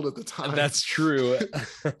 years old at the time. That's true.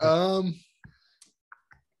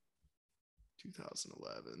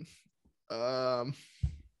 2011.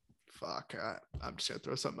 Fuck. I'm just gonna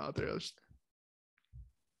throw something out there.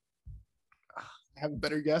 I have a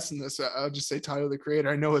better guess than this. I'll just say Tyler the Creator.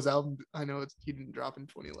 I know his album. He didn't drop in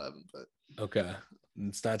 2011, but okay,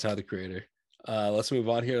 it's not Tyler the Creator. Let's move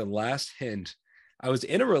on here. Last hint. I was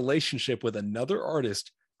in a relationship with another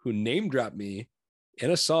artist who name dropped me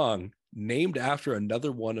in a song named after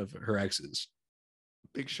another one of her exes.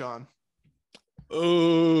 Big Sean.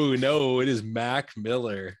 Oh no, it is Mac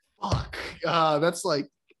Miller. Fuck. That's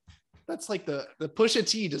like the Pusha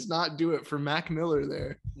T does not do it for Mac Miller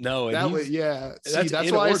there. No, yeah. See,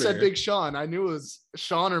 that's why I said Big Sean. I knew it was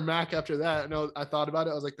Sean or Mac after that. No, I thought about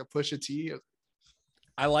it. I was like the Pusha T.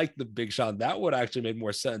 I like the Big Sean. That would actually make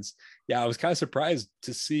more sense. Yeah, I was kind of surprised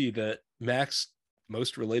to see that Mac's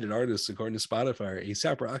most related artists, according to Spotify, are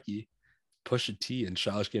A$AP Rocky, Pusha T, and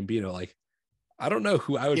Childish Gambino. Like, I don't know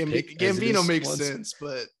who I would pick. Gambino makes sense,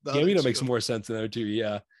 but Gambino makes more sense than the other two.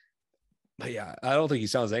 Yeah. But yeah, I don't think he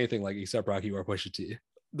sounds anything like A$AP Rocky or Pusha T.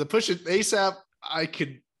 The A$AP,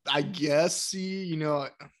 I guess see,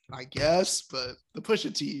 I guess, but the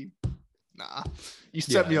Pusha T, nah. You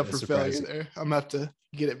set me up for failure there. I'm gonna have to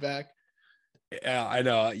get it back. Yeah, I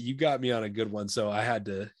know. You got me on a good one, so I had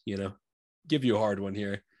to, give you a hard one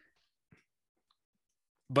here.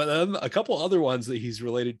 But then a couple other ones that he's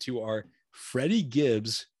related to are Freddie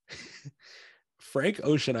Gibbs, Frank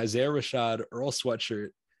Ocean, Isaiah Rashad, Earl Sweatshirt,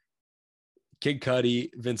 Kid Cudi,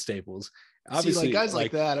 Vince Staples. Obviously, see, guys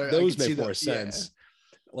like that, those make more sense.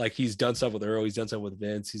 Yeah. Like he's done stuff with Earl, he's done stuff with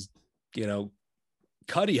Vince. He's,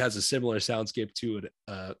 Cudi has a similar soundscape to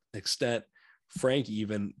an extent. Frank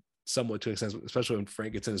even somewhat to an extent, especially when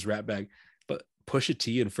Frank gets in his rap bag. But Pusha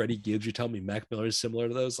T and Freddie Gibbs, you tell me Mac Miller is similar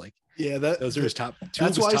to those? Like, yeah, those are his top.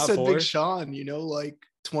 That's why I said four. Big Sean. Like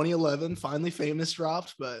 2011, Finally Famous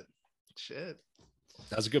dropped, but shit,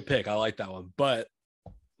 that was a good pick. I like that one. But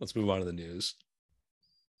let's move on to the news.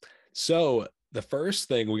 So the first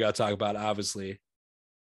thing we got to talk about, obviously.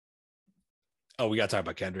 Oh, we got to talk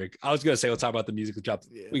about Kendrick. I was going to say, let's talk about the music that dropped.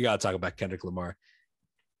 Yeah. We got to talk about Kendrick Lamar.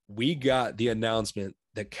 We got the announcement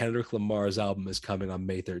that Kendrick Lamar's album is coming on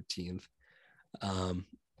May 13th. I'm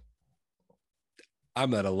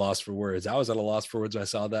at a loss for words. I was at a loss for words when I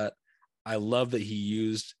saw that. I love that he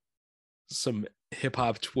used some hip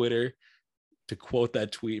hop Twitter to quote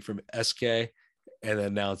that tweet from SK and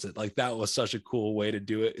announce it. Like, that was such a cool way to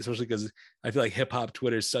do it, especially because I feel like hip hop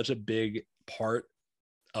Twitter is such a big part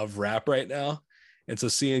of rap right now. And so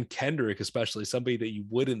seeing Kendrick, especially somebody that you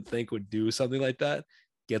wouldn't think would do something like that,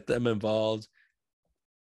 get them involved,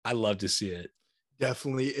 I love to see it.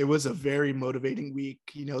 Definitely. It was a very motivating week.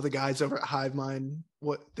 The guys over at Hive Mind,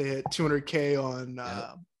 they had 200K on,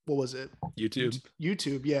 what was it?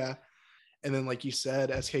 YouTube. Yeah. And then, like you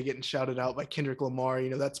said, SK getting shouted out by Kendrick Lamar,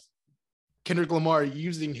 that's Kendrick Lamar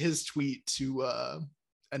using his tweet to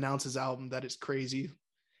announce his album. That is crazy.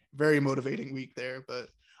 very motivating week there. But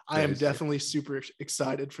I am Crazy. definitely super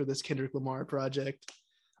excited for this Kendrick Lamar project.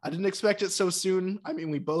 I didn't expect it so soon. I mean,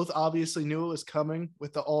 we both obviously knew it was coming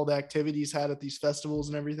with all the activities had at these festivals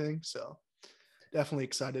and everything. So definitely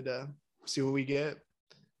excited to see what we get.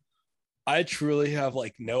 I truly have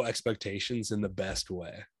like no expectations in the best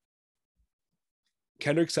way.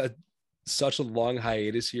 Kendrick's had such a long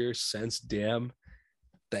hiatus here since Damn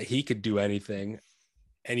that he could do anything.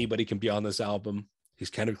 Anybody can be on this album. He's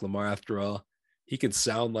Kendrick Lamar after all. He can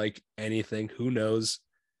sound like anything. Who knows?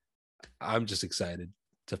 I'm just excited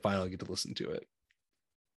to finally get to listen to it.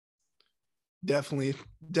 Definitely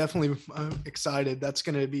excited. That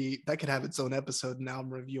could have its own episode and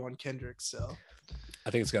album review on Kendrick. So I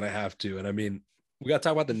think it's gonna have to. And I mean, we got to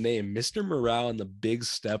talk about the name, Mr. Morale and the Big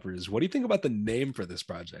Steppers. What do you think about the name for this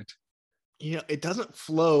project? It doesn't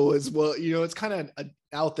flow as well. It's kind of an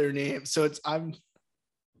out there name. So I'm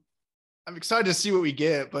excited to see what we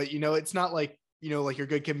get, but it's not like like your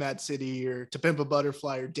Good Kid, Mad City or To Pimp a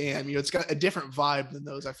Butterfly or Damn. It's got a different vibe than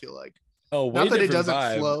those. I feel like. Oh, not that it doesn't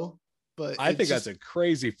vibe. flow, but I think that's a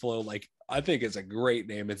crazy flow. Like, I think it's a great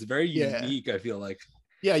name. It's very unique. I feel like.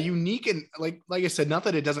 Yeah, unique and like I said, not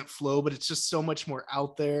that it doesn't flow, but it's just so much more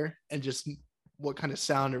out there. And just what kind of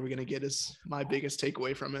sound are we gonna get is my biggest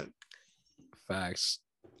takeaway from it. Facts.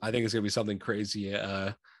 I think it's gonna be something crazy.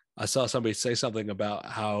 I saw somebody say something about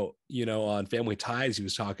how, on Family Ties, he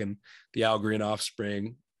was talking the Al Green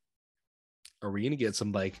Offspring. Are we going to get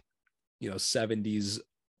some 70s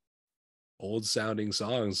old sounding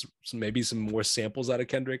songs? Maybe some more samples out of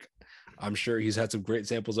Kendrick. I'm sure he's had some great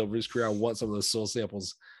samples over his career. I want some of those soul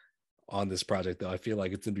samples on this project, though. I feel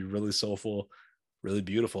like it's going to be really soulful, really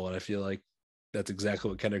beautiful. And I feel like that's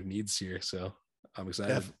exactly what Kendrick needs here. So I'm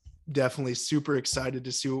excited. Definitely super excited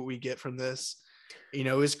to see what we get from this. It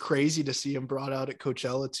was crazy to see him brought out at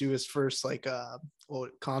Coachella too, his first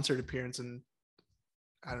concert appearance in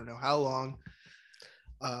I don't know how long.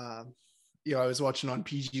 I was watching on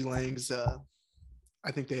PG Lang's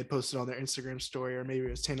I think they had posted on their Instagram story, or maybe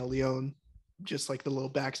it was Tana Leone, just like the little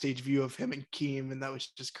backstage view of him and Keem, and that was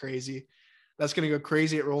just crazy. That's gonna go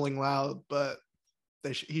crazy at Rolling Loud, but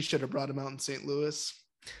he should have brought him out in St. Louis.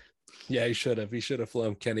 Yeah, he should have. He should have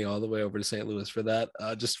flown Kenny all the way over to St. Louis for that.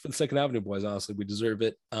 Just for the Second Avenue boys, honestly, we deserve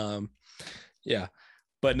it. Yeah.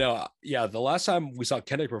 But no, yeah, the last time we saw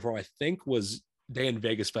Kendrick perform, I think, was Day in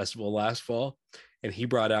Vegas Festival last fall, and he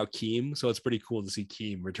brought out Keem. So it's pretty cool to see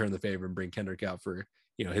Keem return the favor and bring Kendrick out for,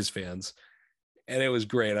 his fans. And it was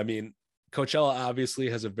great. I mean, Coachella obviously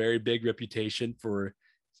has a very big reputation for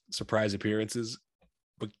surprise appearances,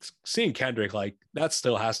 but seeing Kendrick, that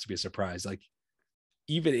still has to be a surprise.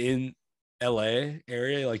 Even in LA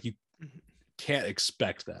area, you can't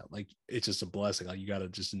expect that. It's just a blessing. You got to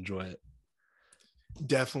just enjoy it.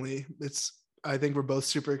 Definitely. I think we're both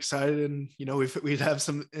super excited, and we'd have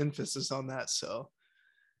some emphasis on that. So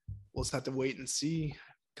we'll just have to wait and see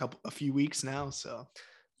a few weeks now. So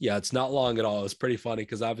yeah, it's not long at all. It was pretty funny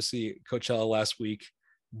because obviously Coachella last week,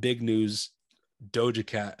 big news. Doja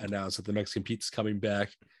Cat announced that the Mexican pizza is coming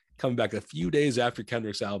back a few days after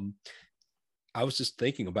Kendrick's album. I was just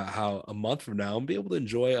thinking about how a month from now, I'm be able to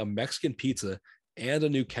enjoy a Mexican pizza and a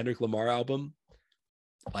new Kendrick Lamar album.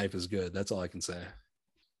 Life is good. That's all I can say.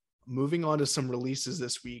 Moving on to some releases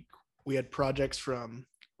this week, we had projects from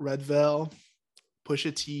Red Veil,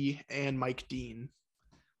 Pusha T, and Mike Dean.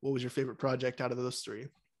 What was your favorite project out of those three?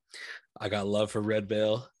 I got love for Red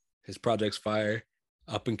Veil. His project's fire,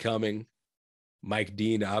 up and coming. Mike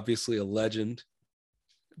Dean, obviously a legend,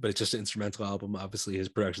 but it's just an instrumental album. Obviously, his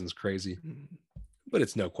production is crazy, but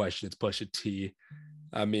it's no question it's Pusha T.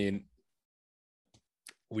 I mean,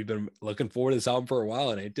 we've been looking forward to this album for a while,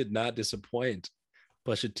 and it did not disappoint.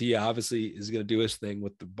 Pusha T obviously is going to do his thing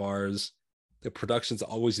with the bars. The production's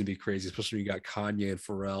always going to be crazy, especially when you got Kanye and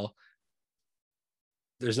Pharrell.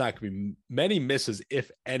 There's not going to be many misses, if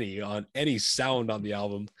any, on any sound on the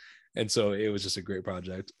album. And so it was just a great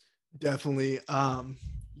project. Definitely.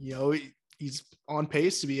 He's on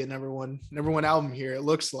pace to be a number one album here. It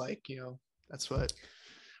looks like, that's what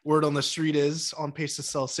word on the street is. On pace to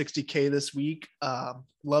sell 60K this week.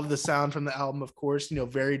 Love the sound from the album, of course,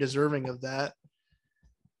 very deserving of that.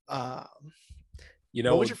 What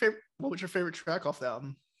was your favorite track off the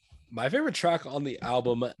album? My favorite track on the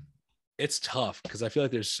album, it's tough because I feel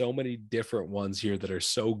like there's so many different ones here that are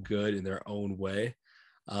so good in their own way.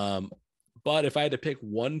 But if I had to pick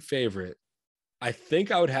one favorite, I think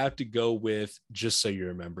I would have to go with Just So You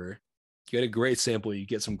Remember. You get a great sample. You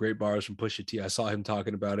get some great bars from Pusha T. I saw him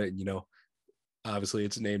talking about it. And, obviously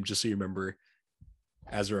it's named Just So You Remember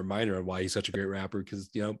as a reminder on why he's such a great rapper. Because,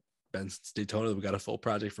 Ben's Daytona, we got a full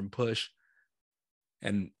project from Push.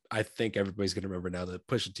 And I think everybody's going to remember now that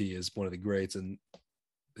Pusha T is one of the greats. And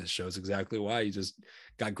this shows exactly why. He just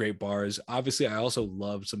got great bars. Obviously, I also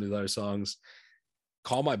love some of the other songs.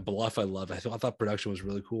 Call My Bluff, I love. I thought production was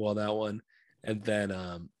really cool on that one. And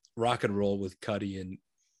then Rock and Roll with Cudi and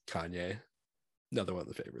Kanye. Another one of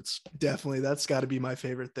the favorites. Definitely. That's got to be my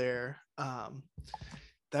favorite there.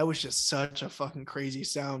 That was just such a fucking crazy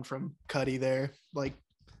sound from Cudi there. Like,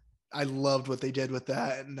 I loved what they did with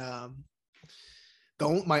that. And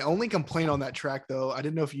my only complaint on that track, though, I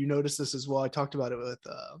didn't know if you noticed this as well. I talked about it with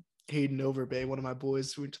Hayden Overbay, one of my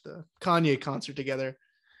boys who went to the Kanye concert together.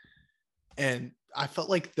 And I felt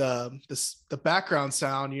like the background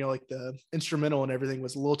sound, like the instrumental and everything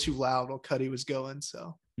was a little too loud while Cudi was going.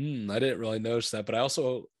 So I didn't really notice that, but I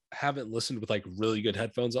also haven't listened with like really good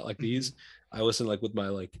headphones like these. I listen like with my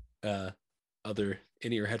like other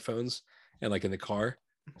in-ear headphones and like in the car.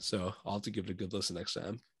 So I'll have to give it a good listen next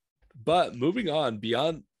time. But moving on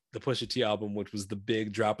beyond the Pusha T album, which was the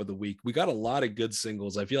big drop of the week, we got a lot of good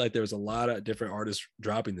singles. I feel like there was a lot of different artists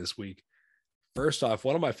dropping this week. First off,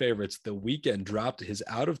 one of my favorites, The Weeknd dropped his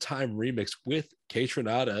Out of Time remix with K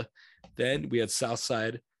Tronada. Then we had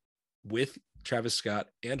Southside with Travis Scott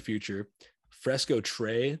and Future, Fresco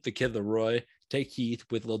Trey, The Kid Leroy, Take Heath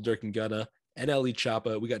with Lil Durk and Gunna, NLE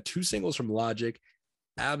Choppa. We got 2 singles from Logic,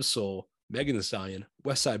 Absol, Megan Thee Stallion,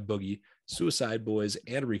 Westside Boogie, Suicide Boys,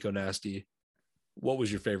 and Rico Nasty. What was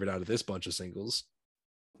your favorite out of this bunch of singles?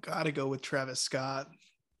 Gotta go with Travis Scott.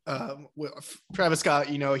 Travis Scott,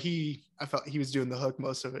 I felt he was doing the hook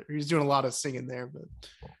most of it. He was doing a lot of singing there,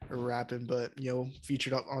 or rapping, but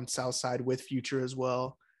featured up on Southside with Future as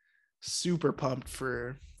well. Super pumped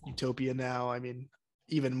for Utopia now. I mean,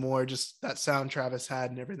 even more just that sound Travis had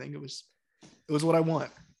and everything. It was what I want.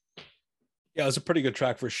 Yeah, it was a pretty good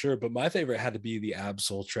track for sure, but my favorite had to be the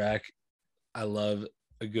Absol track. I love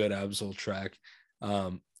a good Absol track.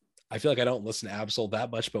 I feel like I don't listen to Absol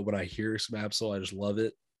that much, but when I hear some Absol, I just love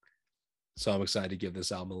it. So I'm excited to give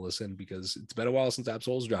this album a listen because it's been a while since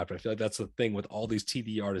Absol's dropped. I feel like that's the thing with all these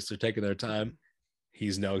TD artists. They're taking their time.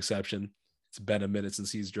 He's no exception. It's been a minute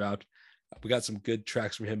since he's dropped. We got some good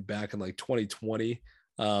tracks from him back in like 2020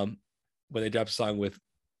 when they dropped a song with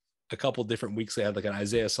a couple different weeks. They had like an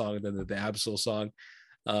Isaiah song and then the Absol song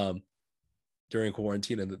during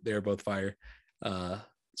quarantine, and they were both fire.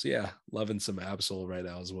 So yeah, loving some Absol right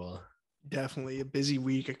now as well. Definitely a busy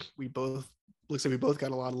week. Looks like we both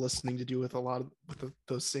got a lot of listening to do with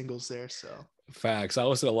those singles there. So facts. I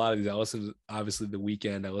listened to a lot of these. I listened to obviously The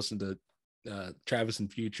Weeknd. I listened to Travis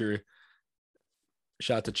and Future.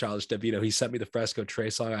 Shout out to Childish Davino. He sent me the Fresco Trey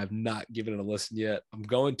song. I have not given it a listen yet. I'm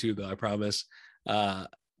going to though, I promise.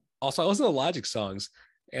 Also, I listened to Logic songs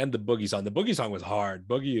and the Boogie song. The Boogie song was hard.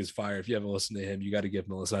 Boogie is fire. If you haven't listened to him, you got to give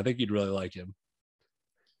him a listen. I think you'd really like him.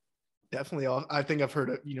 Definitely. I think I've heard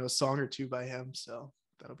a song or two by him. So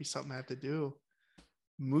that'll be something I have to do.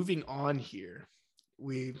 Moving on here,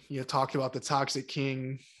 we talked about the Toxic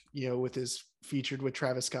King, with his featured with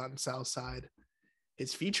Travis Scott and Southside.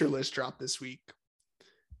 His feature list dropped this week.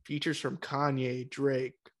 Features from Kanye,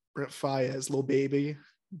 Drake, Brent Faiyaz, Lil Baby,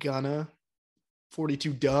 Gunna,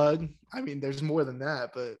 42 Doug. I mean, there's more than that,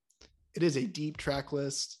 but it is a deep track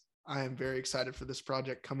list. I am very excited for this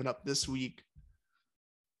project coming up this week.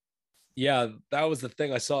 Yeah, that was the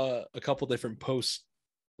thing. I saw a couple different posts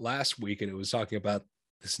last week, and it was talking about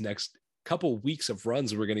this next couple weeks of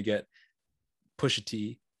runs. We're going to get Pusha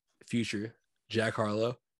T, Future, Jack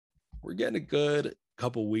Harlow. We're getting a good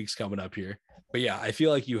couple weeks coming up here. But yeah, I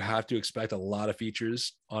feel like you have to expect a lot of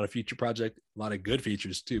features on a Future project, a lot of good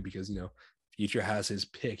features too, because, Future has his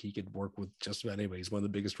pick. He could work with just about anybody. He's one of the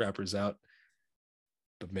biggest rappers out.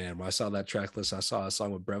 But man, when I saw that track list, I saw a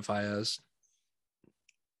song with Brent Faiyaz.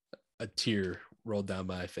 A tear rolled down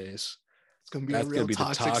my face. It's gonna be That's a real the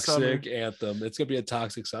toxic summer anthem. It's gonna be a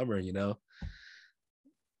toxic summer, I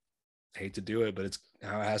hate to do it, but it's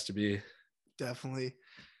how it has to be. Definitely.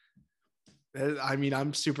 I mean,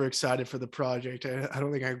 I'm super excited for the project. I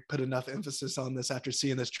don't think I put enough emphasis on this after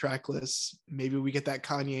seeing this track list. Maybe we get that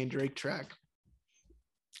Kanye and Drake track.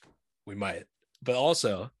 We might, but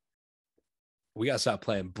also we gotta stop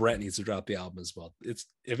playing. Brent needs to drop the album as well. If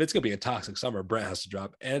it's gonna be a toxic summer, Brent has to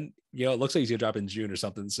drop, and it looks like he's gonna drop in June or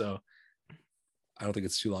something. So I don't think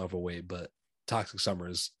it's too long of a wait. But toxic summer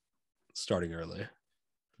is starting early.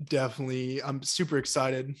 Definitely, I'm super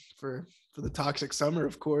excited for the toxic summer.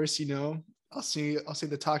 Of course, I'll see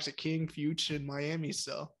the Toxic King Future in Miami.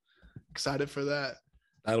 So excited for that.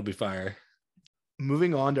 That'll be fire.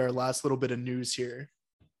 Moving on to our last little bit of news here.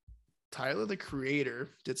 Tyler, the Creator,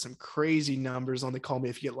 did some crazy numbers on the Call Me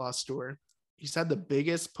If You Get Lost tour. He's had the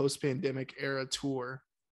biggest post-pandemic era tour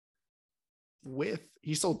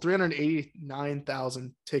he sold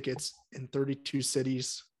 389,000 tickets in 32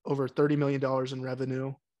 cities, over $30 million in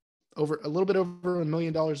revenue, over a little bit over $1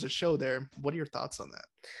 million a show there. What are your thoughts on that?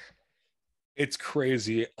 It's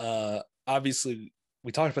crazy. Obviously,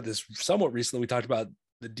 we talked about this somewhat recently. We talked about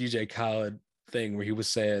the DJ Khaled thing where he was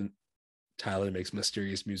saying Tyler makes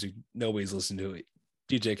mysterious music. Nobody's listening to it.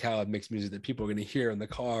 DJ Khaled makes music that people are going to hear in the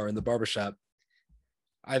car, in the barbershop.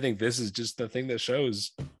 I think this is just the thing that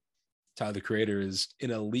shows Tyler, the Creator, is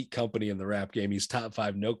an elite company in the rap game. He's top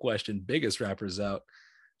 5, no question, biggest rappers out.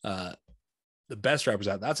 The best rappers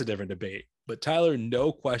out, that's a different debate. But Tyler,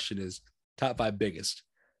 no question, is top 5 biggest.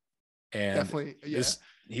 And definitely, yeah.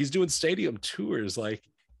 He's doing stadium tours. Like,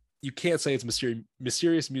 you can't say it's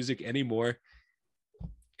mysterious music anymore.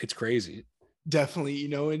 It's crazy. Definitely,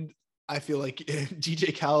 and I feel like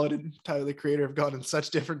DJ Khaled and Tyler, the Creator, have gone in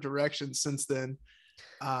such different directions since then.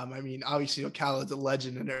 I mean, obviously, Khaled's a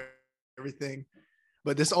legend and everything,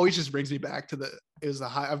 but this always just brings me back to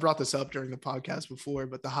I brought this up during the podcast before,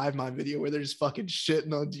 but the Hive Mind video where they're just fucking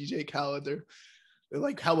shitting on DJ Khaled. They're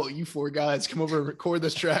like, how about you 4 guys come over and record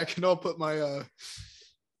this track, and I'll put my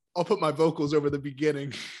vocals over the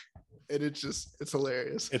beginning. And it's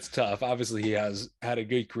hilarious. It's tough. Obviously, he has had a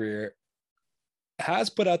good career, has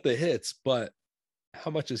put out the hits, but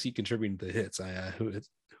how much is he contributing to the hits?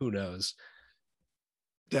 Who knows?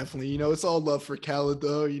 Definitely. It's all love for Khaled,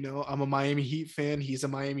 though. I'm a Miami Heat fan. He's a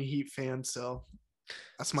Miami Heat fan. So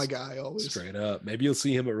that's my guy always. Straight up. Maybe you'll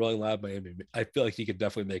see him at Rolling Loud Miami. I feel like he could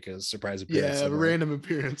definitely make a surprise appearance. Yeah, a random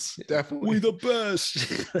appearance. Definitely. We the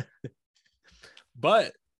best.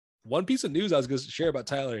 But one piece of news I was going to share about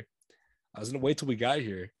Tyler, I was going to wait till we got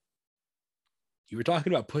here. You were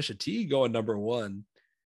talking about Pusha T going number 1.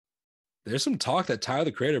 There's some talk that Tyler,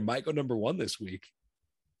 the Creator, might go number 1 this week.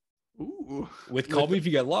 Ooh, with Call Me If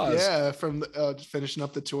You Get Lost. Yeah, from finishing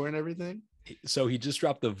up the tour and everything. So he just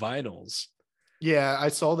dropped the vinyls. Yeah, I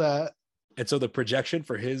saw that. And so the projection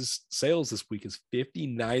for his sales this week is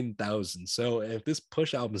 59,000. So if this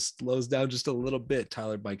Push album slows down just a little bit,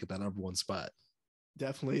 Tyler might get that number 1 spot.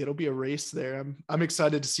 Definitely. It'll be a race there. I'm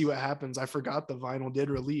excited to see what happens. I forgot the vinyl did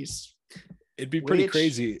release. It'd be pretty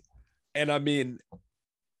crazy. And I mean,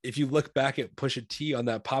 if you look back at Pusha T on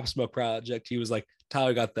that Pop Smoke project, he was like,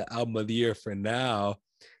 Tyler got the album of the year for now.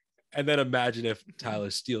 And then imagine if Tyler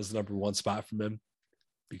steals the number 1 spot from him.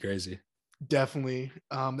 Be crazy. Definitely.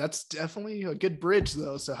 That's definitely a good bridge,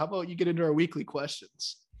 though. So how about you get into our weekly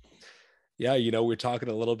questions? Yeah, we're talking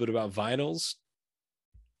a little bit about vinyls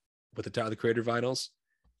with the Tyler, the Creator vinyls.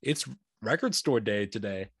 It's record store day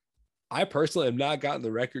today. I personally have not gotten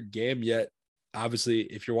the record game yet. Obviously,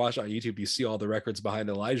 if you're watching on YouTube, you see all the records behind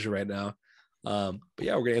Elijah right now. But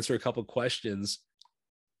yeah, we're going to answer a couple questions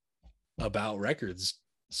about records.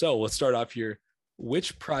 So let's start off here.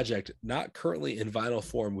 Which project not currently in vinyl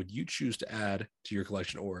form would you choose to add to your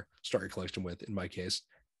collection or start your collection with? In my case,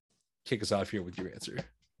 kick us off here with your answer.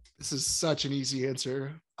 This is such an easy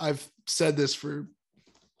answer. I've said this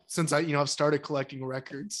since I've started collecting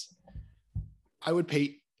records. I would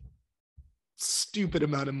pay stupid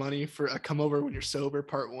amount of money for a Come Over When You're Sober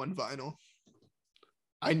Part 1 vinyl.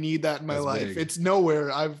 I need that in my life. Big. It's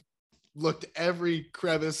nowhere. I've looked every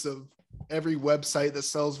crevice of every website that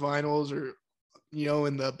sells vinyls, or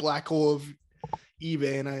in the black hole of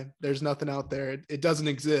eBay, and there's nothing out there. It doesn't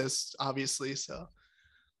exist, obviously. So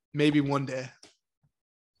maybe one day.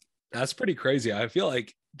 That's pretty crazy. I feel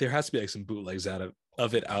like there has to be like some bootlegs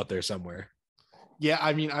of it out there somewhere. Yeah,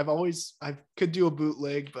 I mean, I could do a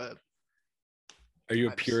bootleg, but are you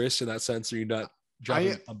a purist in that sense? Are you not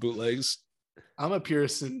dropping on bootlegs? I'm a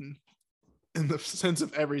purist in the sense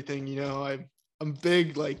of everything. I'm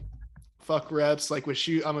big like fuck reps, like with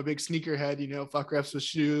shoes. I'm a big sneakerhead. Fuck reps with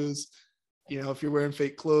shoes. If you're wearing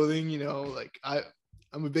fake clothing, like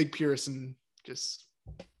I'm a big purist and just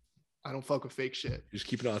I don't fuck with fake shit. Just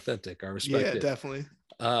keep it authentic. I respect it. Yeah, definitely.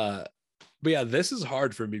 But yeah, this is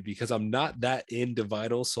hard for me because I'm not that into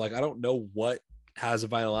vinyl. So like, I don't know what has a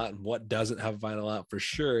vinyl out and what doesn't have a vinyl out for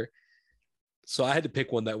sure. So I had to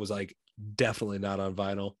pick one that was like definitely not on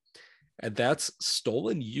vinyl. And that's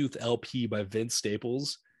Stolen Youth LP by Vince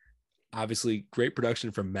Staples. Obviously great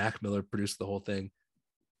production from Mac Miller, produced the whole thing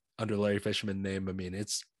under Larry Fishman name. I mean,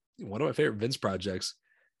 it's one of my favorite Vince projects.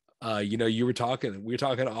 We were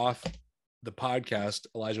talking off the podcast.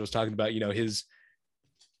 Elijah was talking about, his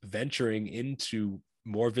venturing into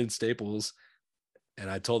more Vince Staples. And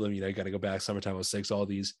I told him, you got to go back Summertime '06, all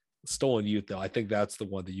these. Stolen Youth, though, I think that's the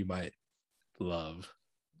one that you might love.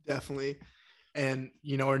 Definitely. And,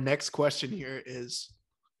 our next question here is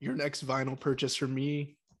your next vinyl purchase for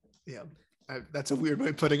me. Yeah, that's a weird way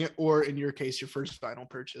of putting it. Or in your case, your first vinyl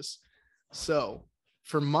purchase. So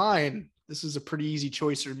for mine, this is a pretty easy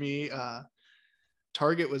choice for me.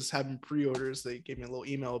 Target was having pre-orders. They gave me a little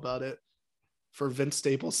email about it for Vince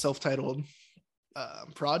Staples' self-titled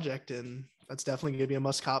project, and that's definitely gonna be a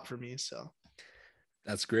must cop for me. So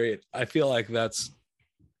That's great. I feel like that's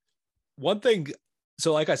one thing.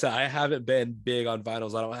 So like I said, I haven't been big on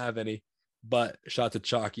vinyls. I don't have any, but shout out to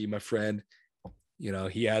Chalky, my friend.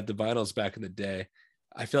 He had the vinyls back in the day.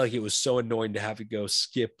 I feel like it was so annoying to have to go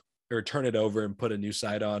skip or turn it over and put a new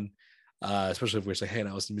side on, especially if we're saying, hey,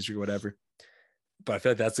 now it's the music or whatever. But I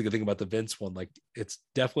feel like that's the good thing about the Vince one. Like, it's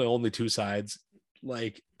definitely only two sides.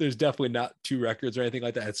 Like, there's definitely not two records or anything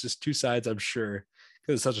like that. It's just two sides, I'm sure,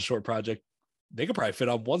 because it's such a short project. They could probably fit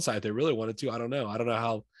on one side if they really wanted to. I don't know. I don't know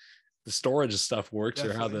how the storage stuff works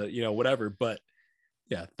definitely. Or how the, whatever. But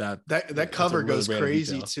yeah, that cover goes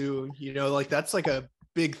crazy too. Like that's like a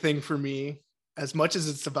big thing for me. As much as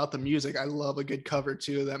it's about the music, I love a good cover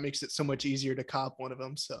too. That makes it so much easier to cop one of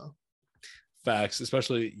them. So facts,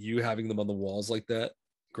 especially you having them on the walls like that.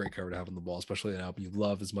 Great cover to have on the wall, especially an album you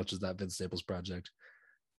love as much as that Vince Staples project.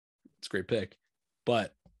 It's a great pick.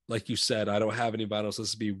 But like you said, I don't have any vinyls.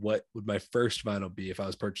 This would be what would my first vinyl be if I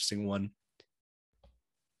was purchasing one.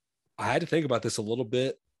 I had to think about this a little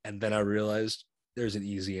bit, and then I realized there's an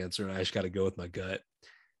easy answer, and I just got to go with my gut.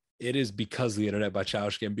 It is Because of the Internet by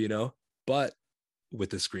Childish Gambino, but with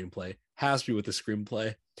the screenplay. Has to be with the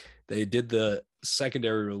screenplay. They did the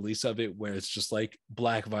secondary release of it where it's just like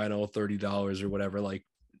black vinyl, $30 or whatever, like,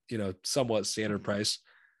 somewhat standard price.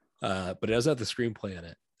 But it doesn't have the screenplay in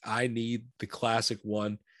it. I need the classic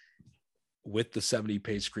one with the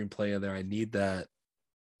 70-page screenplay in there. I need that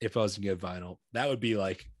if I was to get vinyl. That would be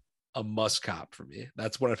like a must cop for me.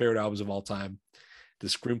 That's one of my favorite albums of all time. The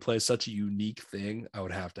screenplay is such a unique thing. I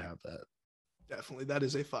would have to have that. Definitely. That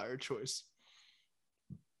is a fire choice.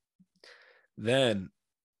 Then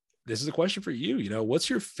this is a question for you. What's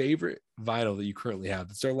your favorite vinyl that you currently have?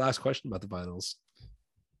 That's our last question about the vinyls.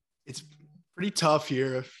 It's pretty tough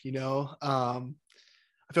here.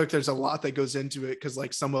 I feel like there's a lot that goes into it because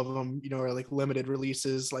like some of them, are like limited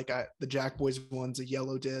releases. Like the Jack Boys one's a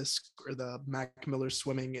yellow disc, or the Mac Miller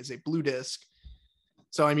Swimming is a blue disc.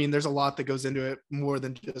 So I mean, there's a lot that goes into it more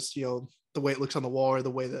than just the way it looks on the wall or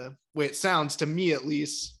the way it sounds, to me at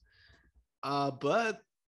least. But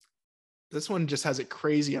this one just has a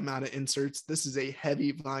crazy amount of inserts. This is a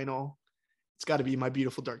heavy vinyl. It's got to be My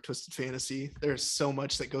Beautiful Dark Twisted Fantasy. There's so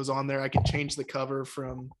much that goes on there. I can change the cover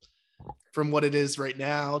from what it is right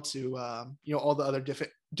now to all the other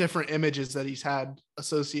different images that he's had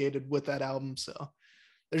associated with that album. So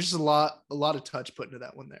there's just a lot of touch put into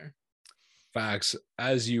that one there. Facts.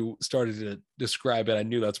 As you started to describe it, I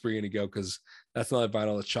knew that's where you're going to go, because that's not a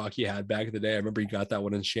vinyl that Chalky had back in the day. I remember he got that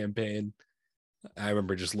one in Champagne. I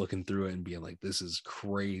remember just looking through it and being like, this is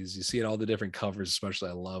crazy. Seeing all the different covers, especially.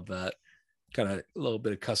 I love that kind of a little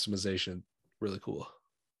bit of customization. Really cool.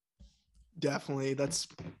 Definitely. That's,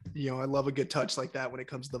 I love a good touch like that when it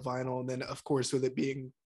comes to the vinyl. And then of course, with it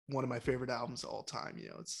being one of my favorite albums of all time,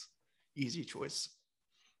 it's easy choice.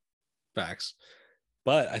 Facts.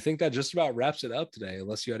 But I think that just about wraps it up today,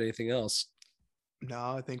 unless you had anything else. No,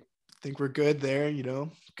 I think we're good there.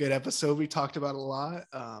 Good episode. We talked about a lot.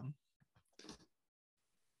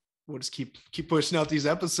 We'll just keep pushing out these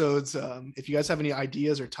episodes. If you guys have any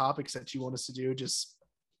ideas or topics that you want us to do, just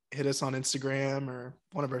hit us on Instagram or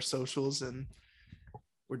one of our socials, and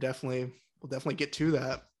we'll definitely get to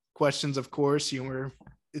that. Questions, of course.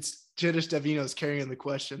 It's Jiddish Devino's carrying the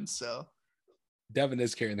questions, so Devin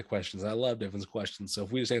is carrying the questions. I love Devin's questions. So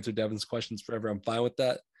if we just answer Devin's questions forever, I'm fine with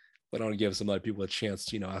that. But I want to give some other people a chance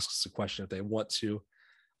to, ask us a question if they want to.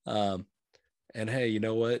 And hey, you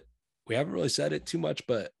know what? We haven't really said it too much,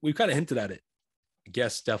 but we've kind of hinted at it.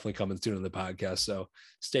 Guests definitely coming soon on the podcast. So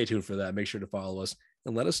stay tuned for that. Make sure to follow us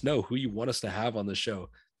and let us know who you want us to have on the show.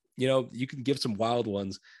 You can give some wild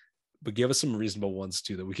ones, but give us some reasonable ones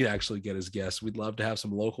too that we can actually get as guests. We'd love to have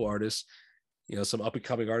some local artists, some up and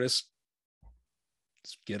coming artists.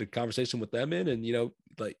 Just get a conversation with them in and,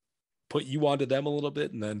 like put you onto them a little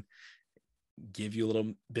bit and then give you a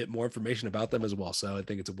little bit more information about them as well. So I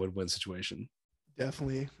think it's a win-win situation.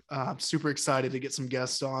 Definitely. I'm super excited to get some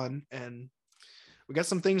guests on, and we got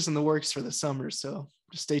some things in the works for the summer. So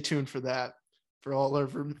just stay tuned for that, for all our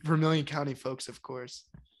Vermilion County folks, of course.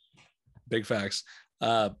 Big facts.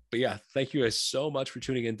 But yeah, thank you guys so much for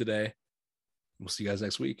tuning in today. We'll see you guys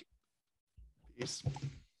next week. Peace.